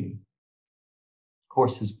Santini. Of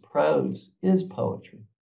course, his prose is poetry.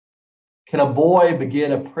 Can a boy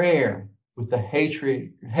begin a prayer with the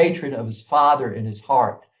hatred of his father in his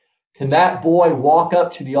heart? Can that boy walk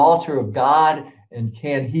up to the altar of God, and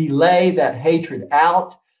can he lay that hatred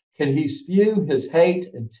out? Can he spew his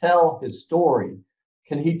hate and tell his story?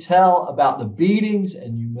 Can he tell about the beatings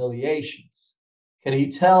and humiliations? Can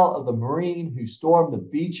he tell of the Marine who stormed the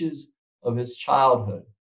beaches of his childhood?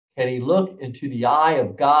 Can he look into the eye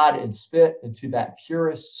of God and spit into that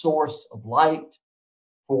purest source of light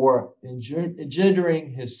for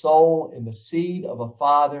engendering his soul in the seed of a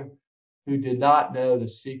father who did not know the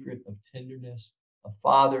secret of tenderness, a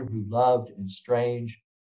father who loved in strange,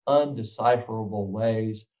 undecipherable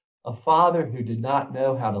ways, a father who did not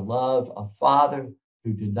know how to love, a father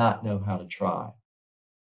who did not know how to try?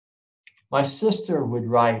 My sister would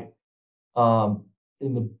write in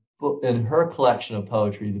her collection of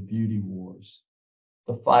poetry, The Beauty Wars,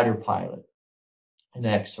 The Fighter Pilot, an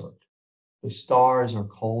excerpt. The stars are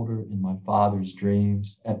colder in my father's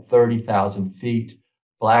dreams. At 30,000 feet,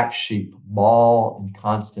 black sheep bawl in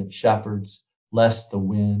constant shepherds, lest the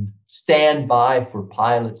wind. Stand by for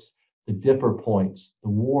pilots, the dipper points. The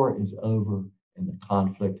war is over and the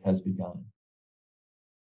conflict has begun.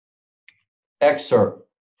 Excerpt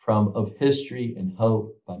from Of History and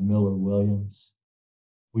Hope by Miller Williams.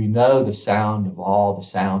 We know the sound of all the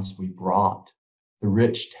sounds we brought. The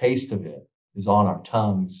rich taste of it is on our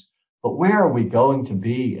tongues. But where are we going to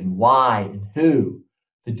be and why and who?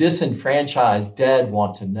 The disenfranchised dead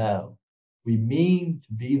want to know. We mean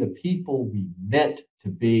to be the people we meant to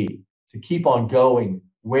be, to keep on going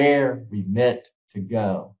where we meant to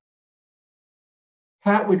go.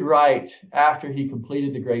 Pat would write after he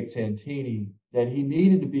completed The Great Santini that he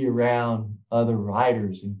needed to be around other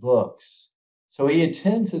writers and books. So he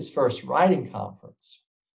attends his first writing conference,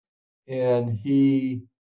 and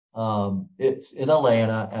it's in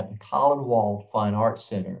Atlanta at the Colin Wald Fine Arts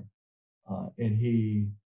Center. And he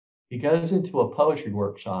goes into a poetry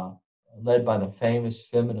workshop led by the famous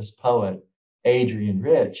feminist poet Adrienne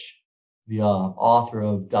Rich, the author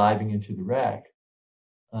of Diving into the Wreck.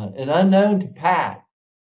 And unknown to Pat,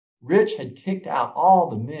 Rich had kicked out all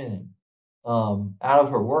the men out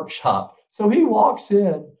of her workshop. So he walks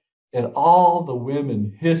in and all the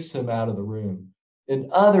women hiss him out of the room. And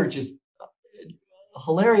other just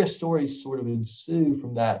hilarious stories sort of ensue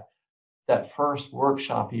from that first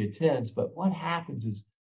workshop he attends. But what happens is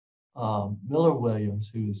Miller Williams,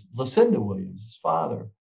 who is Lucinda Williams, his father,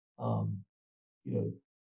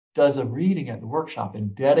 does a reading at the workshop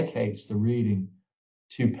and dedicates the reading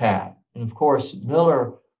to Pat. And of course,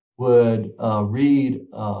 Miller would read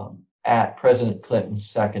at President Clinton's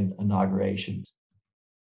second inauguration.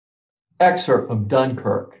 Excerpt from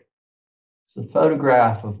Dunkirk. It's a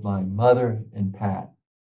photograph of my mother and Pat.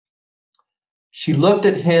 She looked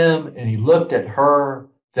at him and he looked at her.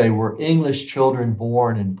 They were English children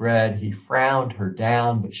born and bred. He frowned her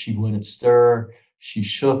down, but she wouldn't stir. She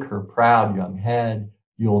shook her proud young head.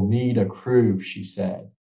 You'll need a crew, she said.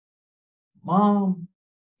 Mom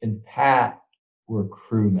and Pat were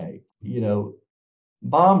crewmates.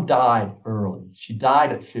 Mom died early. She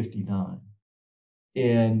died at 59.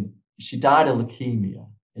 And she died of leukemia.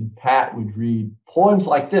 And Pat would read poems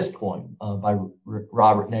like this poem by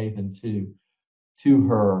Robert Nathan to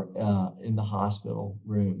her in the hospital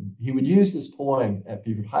room. He would use this poem at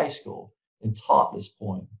Beaufort High School and taught this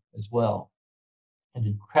poem as well. An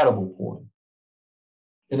incredible poem.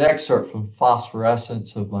 An excerpt from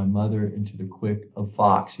Phosphorescence of My Mother into the Quick of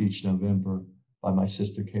Fox Each November by my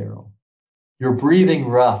sister Carol. Your breathing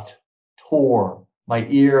roughed, tore, my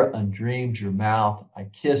ear undreamed your mouth, I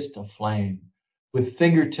kissed a flame. With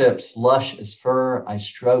fingertips lush as fur, I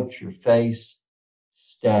stroked your face.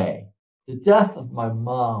 Stay. The death of my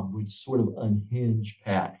mom would sort of unhinge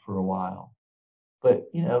Pat for a while. But,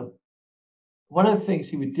 one of the things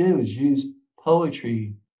he would do is use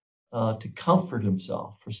poetry to comfort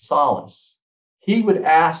himself, for solace. He would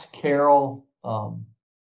ask Carol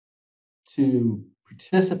to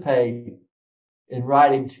participate in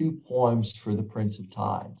writing 2 poems for The Prince of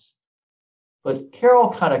Tides. But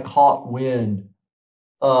Carol kind of caught wind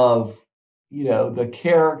of, the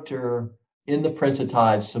character in The Prince of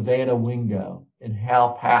Tides, Savannah Wingo, and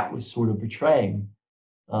how Pat was sort of portraying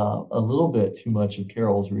a little bit too much of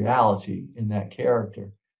Carol's reality in that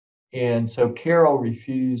character. And so Carol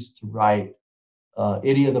refused to write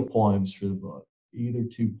any of the poems for the book, either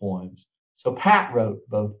 2 poems. So Pat wrote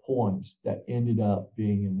both poems that ended up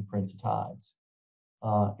being in The Prince of Tides.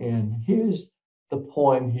 And here's the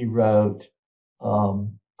poem he wrote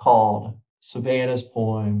called Savannah's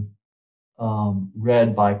Poem,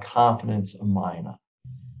 read by Confidence Amina.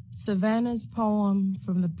 Savannah's Poem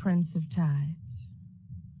from The Prince of Tides.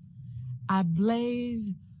 I blaze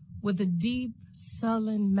with a deep,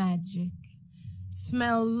 sullen magic,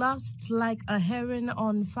 smell lust like a heron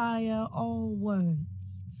on fire, all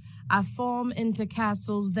words. I form into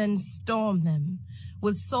castles, then storm them,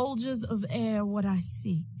 with soldiers of air what I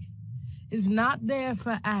seek is not there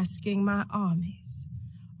for asking. My armies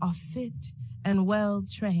are fit and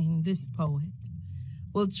well-trained. This poet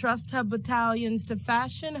will trust her battalions to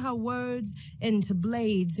fashion her words into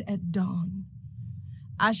blades at dawn.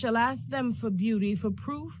 I shall ask them for beauty, for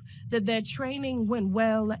proof that their training went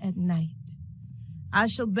well at night. I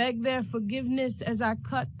shall beg their forgiveness as I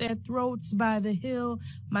cut their throats by the hill,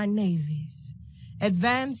 my navies.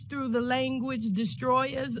 Advance through the language,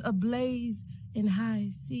 destroyers ablaze in high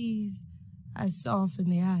seas. I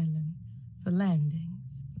soften the island for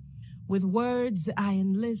landings. With words I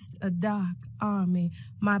enlist a dark army.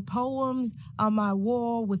 My poems are my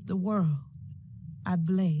war with the world. I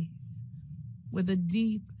blaze with a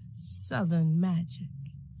deep southern magic.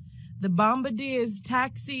 The bombardiers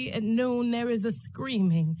taxi at noon. There is a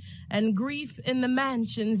screaming and grief in the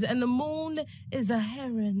mansions, and the moon is a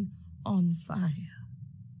heron on fire.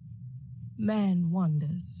 Man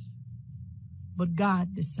wonders, but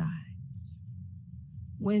God decides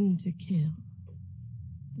when to kill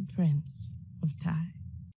the Prince of Tides.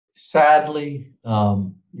 Sadly,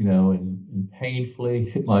 and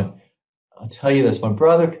painfully, I'll tell you this, my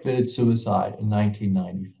brother committed suicide in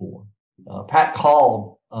 1994. Pat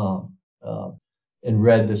called and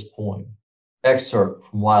read this poem, excerpt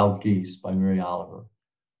from Wild Geese by Mary Oliver.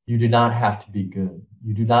 You do not have to be good.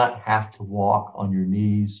 You do not have to walk on your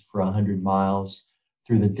knees for 100 miles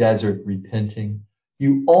through the desert repenting.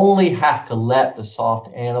 You only have to let the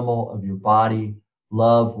soft animal of your body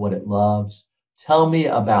love what it loves. Tell me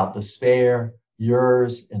about despair,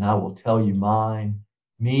 yours, and I will tell you mine.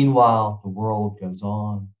 Meanwhile, the world goes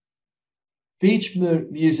on. Beach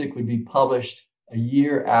music would be published a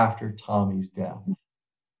year after Tommy's death.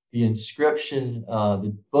 The inscription,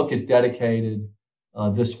 the book is dedicated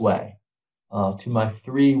this way. To my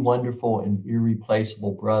three wonderful and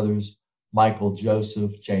irreplaceable brothers, Michael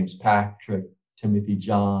Joseph, James Patrick, Timothy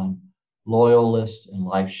John, loyalists and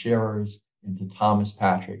life sharers, and to Thomas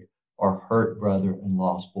Patrick, our hurt brother and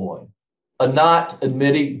lost boy. A Not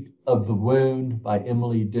Admitting of the Wound by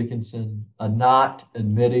Emily Dickinson. A not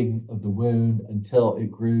admitting of the wound until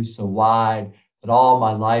it grew so wide that all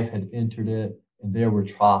my life had entered it, and there were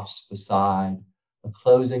troughs beside. A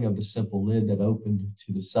closing of the simple lid that opened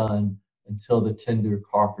to the sun until the tender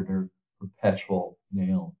carpenter perpetual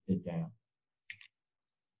nailed it down.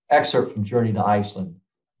 Excerpt from Journey to Iceland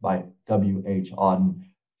by W.H. Auden.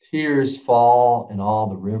 Tears fall in all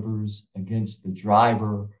the rivers against the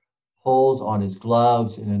driver, pulls on his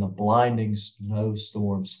gloves, and in a blinding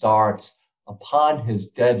snowstorm starts upon his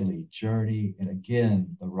deadly journey, and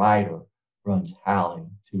again the rider runs howling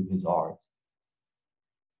to his art.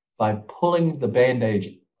 By pulling the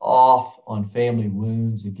bandage off on family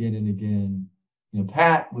wounds again and again,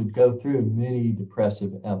 Pat would go through many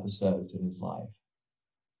depressive episodes in his life.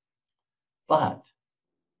 But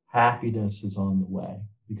happiness is on the way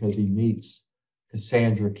because he meets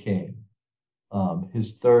Cassandra King,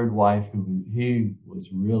 his third wife, who he was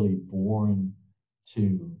really born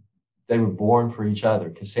to. They were born for each other.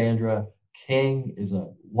 Cassandra King is a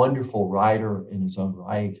wonderful writer in his own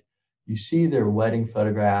right. You see their wedding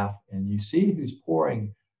photograph, and you see who's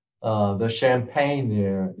pouring the champagne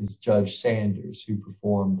there is Judge Sanders, who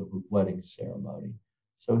performed the wedding ceremony.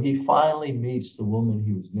 So he finally meets the woman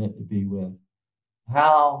he was meant to be with.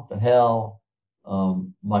 How the hell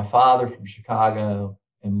my father from Chicago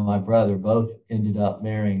and my brother both ended up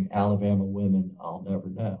marrying Alabama women, I'll never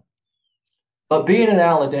know. But being an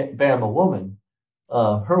Alabama woman,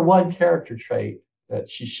 her one character trait that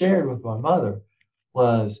she shared with my mother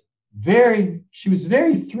was she was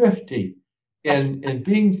very thrifty. In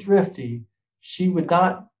being thrifty, she would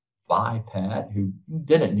not buy Pat, who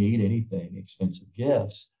didn't need anything, expensive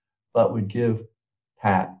gifts, but would give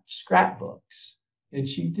Pat scrapbooks. And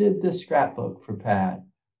she did this scrapbook for Pat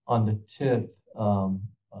on the 10th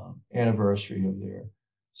anniversary of their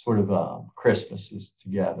sort of Christmases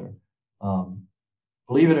together.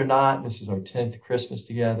 Believe it or not, this is our 10th Christmas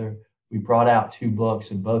together. We brought out 2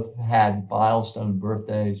 books and both had milestone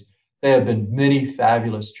birthdays. There have been many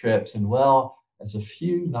fabulous trips and well as a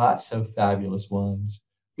few not so fabulous ones.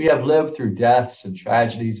 We have lived through deaths and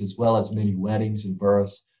tragedies as well as many weddings and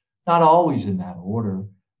births, not always in that order.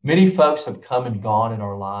 Many folks have come and gone in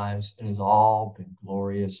our lives. It has all been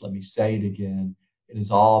glorious. Let me say it again. It has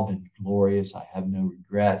all been glorious. I have no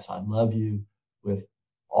regrets. I love you with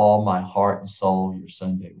all my heart and soul, your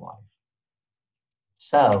Sunday wife.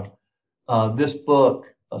 So this book,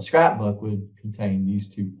 a scrapbook, would contain these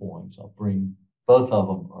 2 poems. I'll bring both of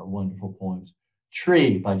them are wonderful poems.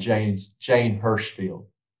 Tree by Jane Hirschfield.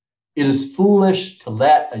 It is foolish to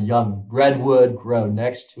let a young redwood grow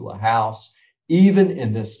next to a house. Even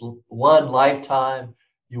in this one lifetime,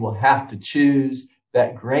 you will have to choose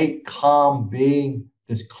that great calm being,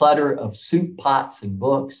 this clutter of soup pots and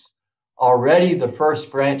books. Already the first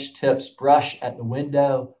branch tips brush at the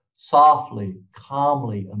window, softly,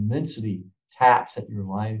 calmly, immensity taps at your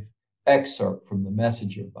life. Excerpt from The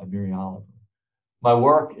Messenger by Mary Oliver. My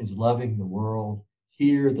work is loving the world.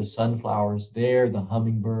 Here the sunflowers, there the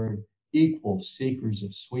hummingbird, equal seekers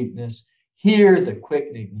of sweetness. Here the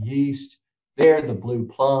quickening yeast, there the blue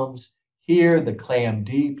plums, here the clam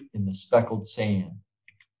deep in the speckled sand.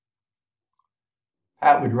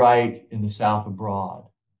 Pat would write in The South Abroad.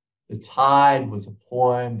 The tide was a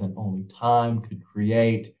poem that only time could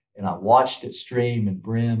create, and I watched it stream and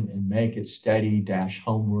brim and make it steady dash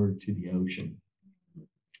homeward to the ocean.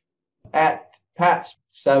 At Pat's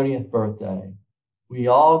 70th birthday, we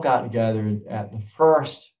all got together at the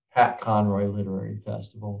first Pat Conroy Literary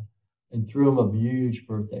Festival and threw him a huge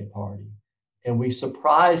birthday party. And we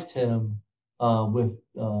surprised him with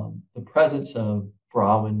the presence of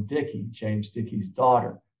Bronwyn Dickey, James Dickey's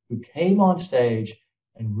daughter, who came on stage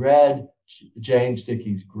and read James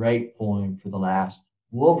Dickey's great poem For the Last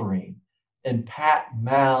Wolverine. And Pat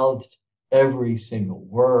mouthed every single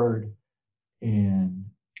word. And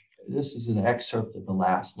this is an excerpt of the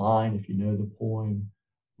last line, if you know the poem.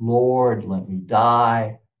 Lord, let me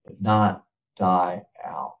die, but not die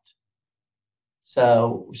out.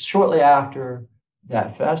 So shortly after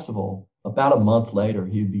that festival, about a month later,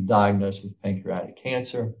 he would be diagnosed with pancreatic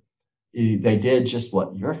cancer. They did just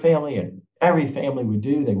what your family and every family would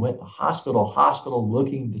do. They went to hospital,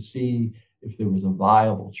 looking to see if there was a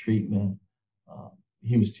viable treatment.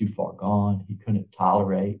 He was too far gone. He couldn't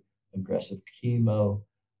tolerate aggressive chemo.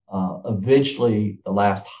 Eventually, the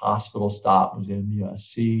last hospital stop was in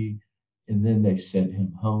USC, and then they sent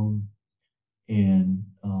him home. And,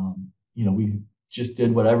 we just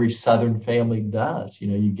did what every Southern family does.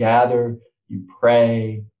 You gather, you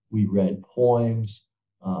pray, we read poems,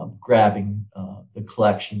 grabbing the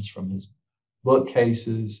collections from his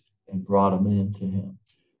bookcases and brought them in to him.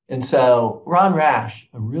 And so Ron Rash,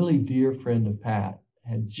 a really dear friend of Pat,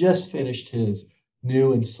 had just finished his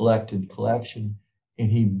new and selected collection,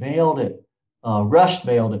 and he mailed it, rush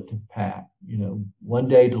mailed it to Pat, 1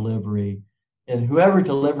 day delivery. And whoever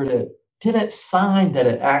delivered it didn't sign that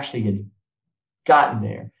it actually had gotten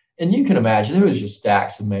there. And you can imagine there was just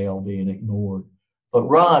stacks of mail being ignored. But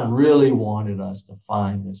Ron really wanted us to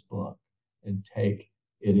find this book and take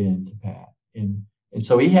it in to Pat. And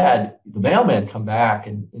so he had the mailman come back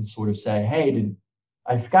and sort of say, hey,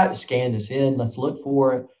 I forgot to scan this in. Let's look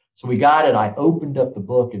for it. So we got it. I opened up the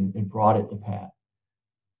book and brought it to Pat.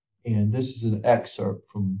 And this is an excerpt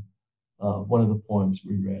from one of the poems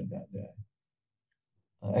we read that day.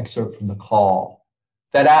 Excerpt from The Call.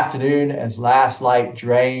 That afternoon, as last light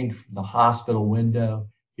drained from the hospital window,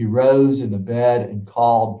 he rose in the bed and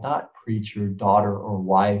called not preacher, daughter, or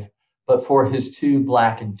wife, but for his two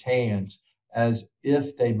blackened tans, as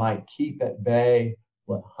if they might keep at bay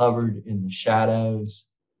what hovered in the shadows.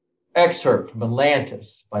 Excerpt from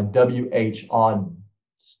Atlantis by W.H. Auden.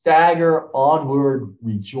 Stagger onward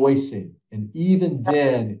rejoicing, and even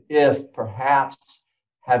then, if perhaps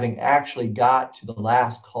having actually got to the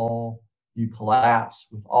last call, you collapse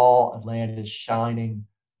with all Atlantis shining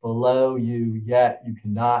below you, yet you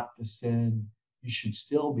cannot descend. You should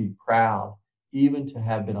still be proud, even to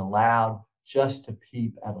have been allowed just to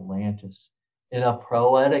peep at Atlantis. In a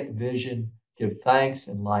poetic vision, give thanks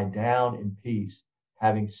and lie down in peace,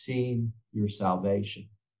 having seen your salvation.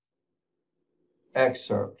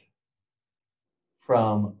 Excerpt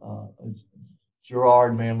from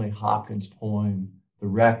Gerard Manley Hopkins' poem, The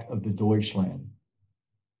Wreck of the Deutschland.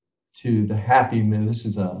 To the happy, this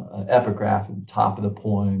is an epigraph at the top of the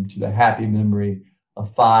poem, to the happy memory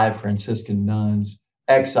of 5 Franciscan nuns,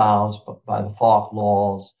 exiles by the Falk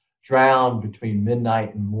laws, drowned between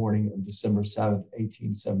midnight and morning of December 7th,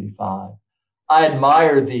 1875. I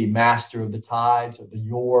admire thee, master of the tides, of the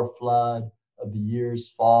yore flood, of the year's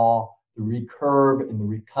fall, the recurve and the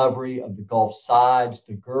recovery of the Gulf sides,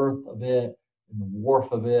 the girth of it, and the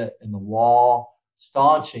wharf of it, and the wall,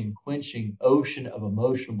 staunching, quenching ocean of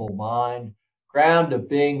emotional mind, ground of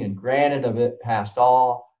being and granite of it past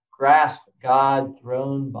all, grasp God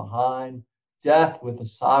thrown behind, death with a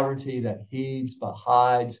sovereignty that heeds but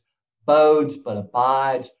hides, bodes but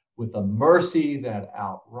abides, with a mercy that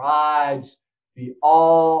outrides the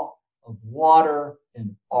all of water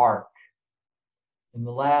and ark. And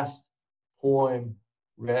the last poem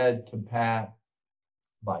read to Pat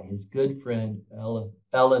by his good friend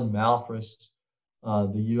Ellen Malfris,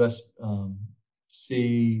 the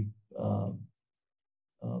USC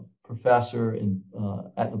professor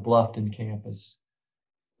at the Bluffton campus.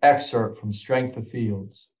 Excerpt from Strength of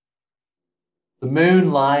Fields. The moon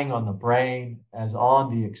lying on the brain, as on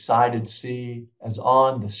the excited sea, as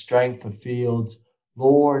on the strength of fields,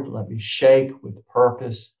 Lord, let me shake with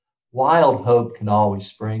purpose. Wild hope can always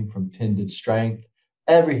spring from tended strength.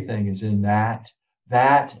 Everything is in that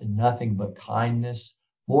and nothing but kindness.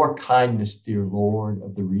 More kindness, dear Lord,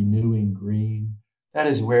 of the renewing green. That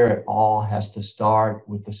is where it all has to start,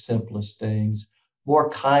 with the simplest things. More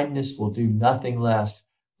kindness will do nothing less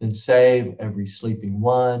than save every sleeping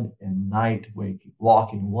one and night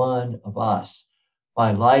walking one of us.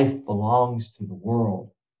 My life belongs to the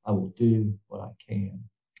world. I will do what I can.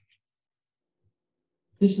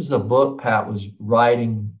 This is a book Pat was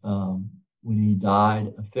writing when he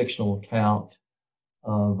died, a fictional account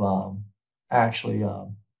of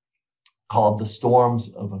called The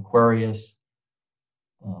Storms of Aquarius.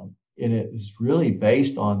 And it is really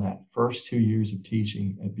based on that first 2 years of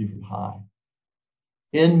teaching at Beaufort High.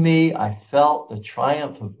 In me, I felt the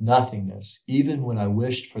triumph of nothingness, even when I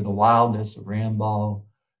wished for the wildness of Rambaud,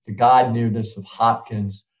 the God-nearness of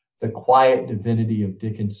Hopkins, the quiet divinity of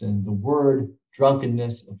Dickinson, the word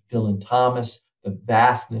drunkenness of Dylan Thomas, the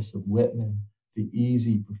vastness of Whitman, the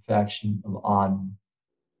easy perfection of Auden.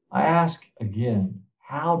 I ask again,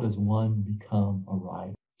 how does one become a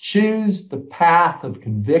writer? Choose the path of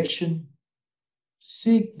conviction.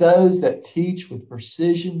 Seek those that teach with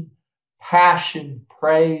precision, passion,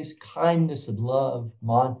 praise, kindness, and love.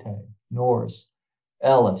 Monte, Norris,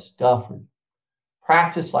 Ellis, Dufford.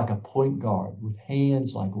 Practice like a point guard with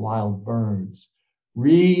hands like wild birds.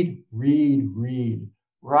 Read, read, read.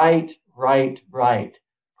 Write, write, write.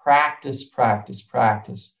 Practice, practice,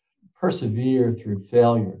 practice. Persevere through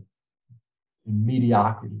failure and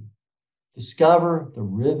mediocrity. Discover the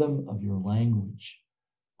rhythm of your language.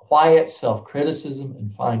 Quiet self-criticism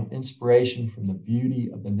and find inspiration from the beauty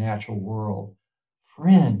of the natural world.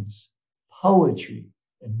 Friends, poetry,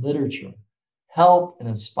 and literature. Help an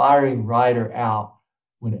aspiring writer out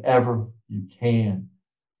whenever you can.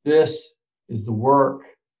 This is the work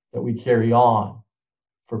that we carry on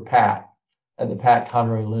for Pat at the Pat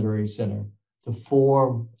Conroy Literary Center to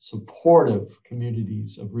form supportive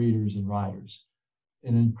communities of readers and writers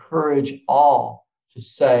and encourage all to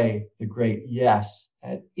say the great yes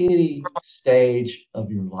at any stage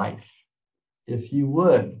of your life. If you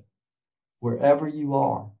would, wherever you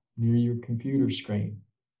are, near your computer screen,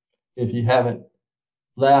 if you haven't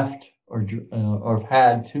left or have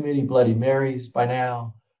had too many Bloody Marys by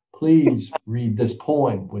now, please read this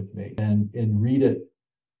poem with me and read it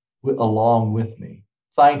along with me.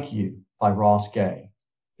 Thank You by Ross Gay.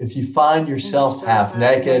 If you find yourself half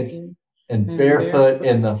naked and barefoot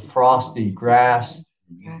in the frosty grass,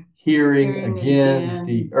 hearing again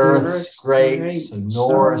the earth's great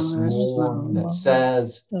sonorous mourn that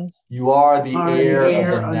says, you are the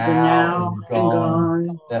air of the now and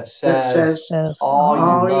gone, that says, all you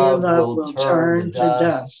love will turn to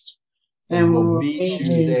dust and will meet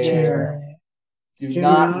you there. Do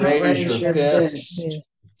not raise your fist.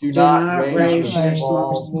 Do not raise your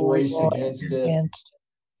small voice against it.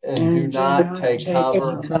 And do not take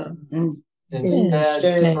cover.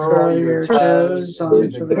 Instead, curl your toes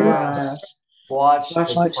onto the grass. Watch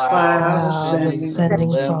the clouds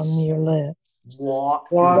ascending from your lips. Walk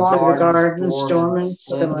through the garden, storm and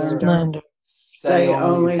splendor. Say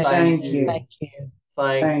only thank you.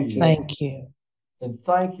 Thank you. Thank you. And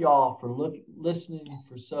thank y'all for listening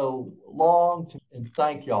for so long. And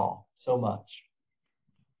thank y'all so much.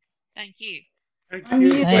 Thank you. Thank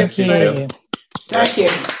you. Thank you. Thank you.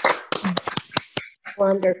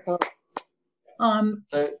 Wonderful. I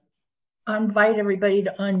invite everybody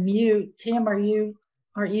to unmute. Tim, are you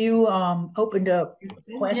open to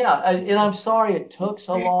questions? Yeah, and I'm sorry it took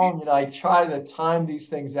so long. I try to time these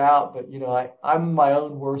things out, but I'm my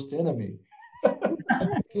own worst enemy.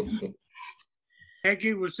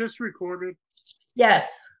 Peggy, was this recorded? Yes.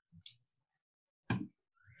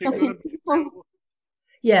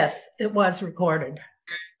 Yes, it was recorded.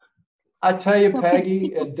 I tell you,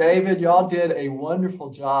 Peggy and David, y'all did a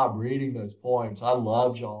wonderful job reading those poems. I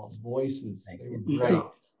loved y'all's voices. They were great.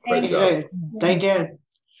 They did. They did.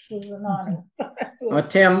 It was an honor. Well,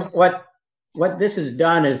 Tim, what this has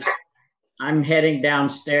done is I'm heading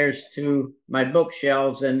downstairs to my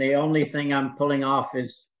bookshelves, and the only thing I'm pulling off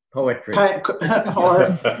is poetry. or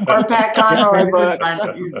Pat Conroy books.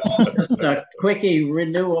 A quickie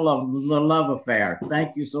renewal of the love affair.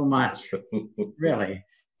 Thank you so much. Really.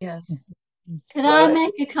 Yes. Could I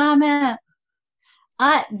make a comment?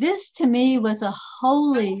 This to me was a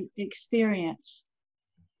holy experience.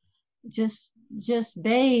 Just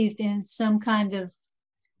bathed in some kind of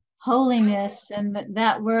holiness, and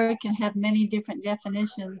that word can have many different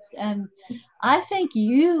definitions. And I think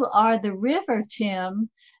you are the river, Tim,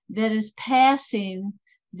 that is passing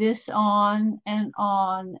this on and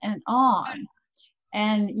on and on.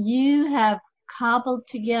 And you have cobbled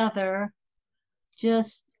together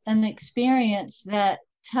just an experience that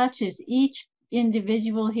touches each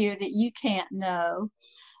individual here that you can't know.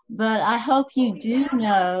 But I hope you do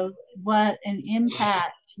know what an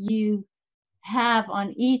impact you have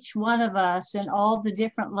on each one of us and all the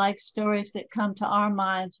different life stories that come to our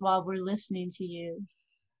minds while we're listening to you.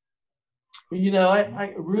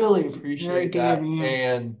 I really appreciate that.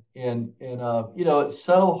 And it's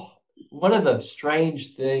so, one of the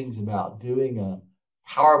strange things about doing a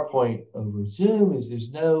PowerPoint over Zoom is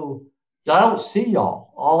I don't see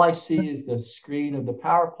y'all. All I see is the screen of the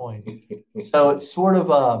PowerPoint. So it's sort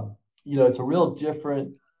of it's a real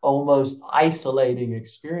different, almost isolating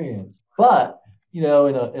experience. But, in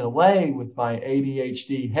a way, with my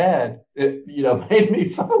ADHD head, it, made me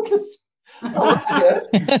focus a little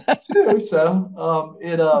bit too. So,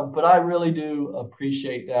 but I really do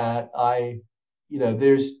appreciate that.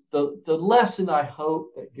 there's the lesson I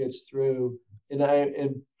hope that gets through,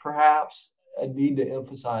 and perhaps I need to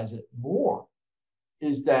emphasize it more,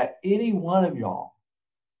 is that any one of y'all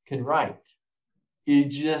can write. You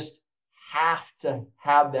just have to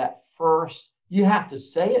have that first, you have to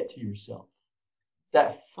say it to yourself.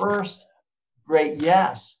 That first great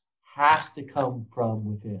yes has to come from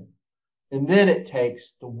within. And then it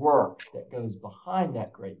takes the work that goes behind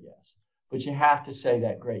that great yes. But you have to say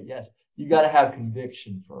that great yes. You got to have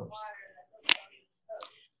conviction first.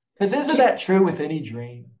 Because isn't that true with any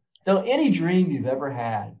dream? Though any dream you've ever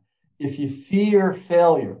had, if you fear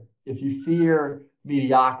failure, if you fear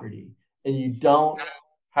mediocrity, and you don't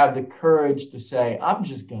have the courage to say, I'm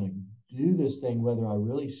just going to do this thing whether I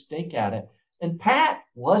really stink at it. And Pat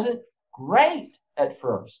wasn't great at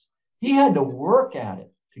first. He had to work at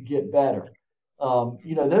it to get better.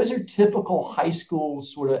 Those are typical high school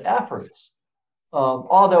sort of efforts.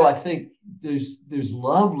 Although I think there's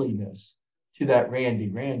loveliness to that Randy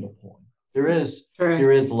Randall poem. There is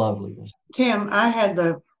loveliness. Tim, I had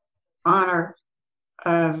the honor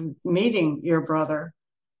of meeting your brother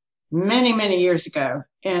many, many years ago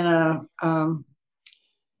in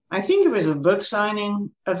I think it was a book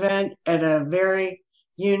signing event at a very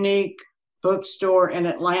unique bookstore in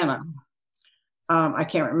Atlanta. I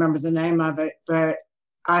can't remember the name of it, but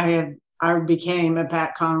I became a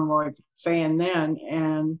Pat Conroy fan then,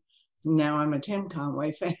 and now I'm a Tim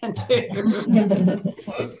Conroy fan too.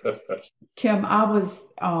 Tim, I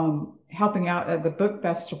was helping out at the book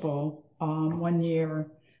festival one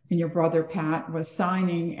year when your brother Pat was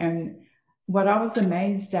signing, and what I was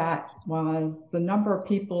amazed at was the number of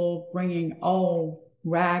people bringing old,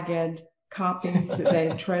 ragged copies that they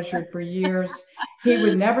had treasured for years. He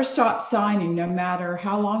would never stop signing, no matter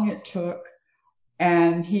how long it took.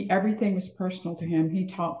 And everything was personal to him. He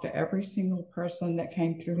talked to every single person that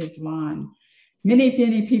came through his line. Many,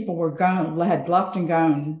 many people were gone, had left and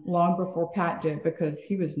gone long before Pat did, because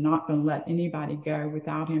he was not going to let anybody go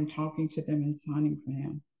without him talking to them and signing for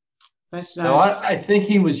them. That's No, nice. I think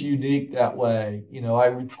he was unique that way.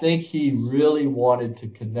 I think he really wanted to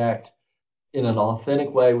connect in an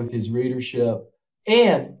authentic way with his readership.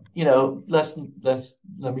 And, let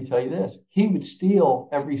me tell you this, he would steal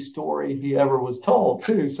every story he ever was told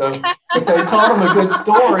too. So if they told him a good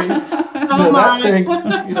story, that thing,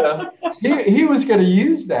 he was going to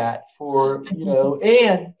use that for,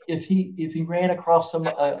 and if he ran across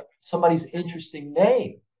somebody's interesting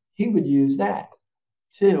name, he would use that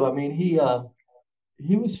too. I mean, he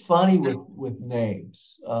was funny with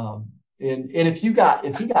names. And if he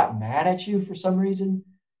got mad at you for some reason,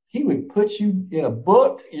 he would put you in a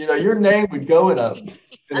book. Your name would go in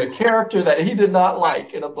a character that he did not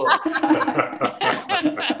like in a book.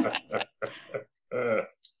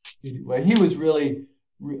 Anyway, he was really,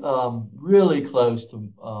 really close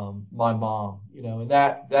to my mom. And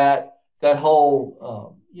that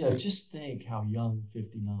whole, just think how young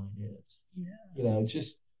 59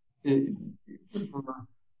 is. For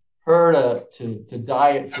her to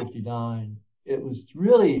die at 59, it was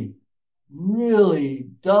really, really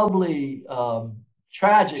doubly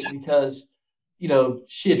tragic because,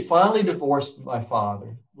 she had finally divorced my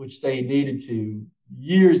father, which they needed to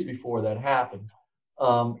years before that happened.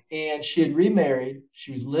 And she had remarried.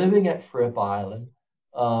 She was living at Fripp Island,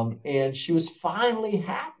 and she was finally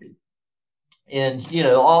happy. And,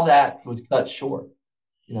 all that was cut short,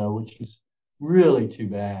 which is really too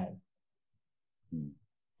bad.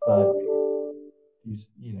 But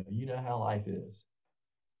you know how life is.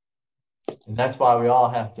 And that's why we all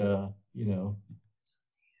have to,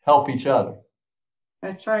 help each other.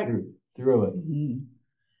 That's right. Through it. Mm-hmm.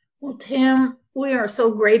 Well, Tim, we are so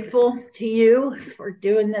grateful to you for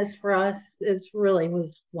doing this for us. It really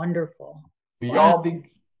was wonderful. Y'all be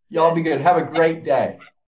good. Have a great day.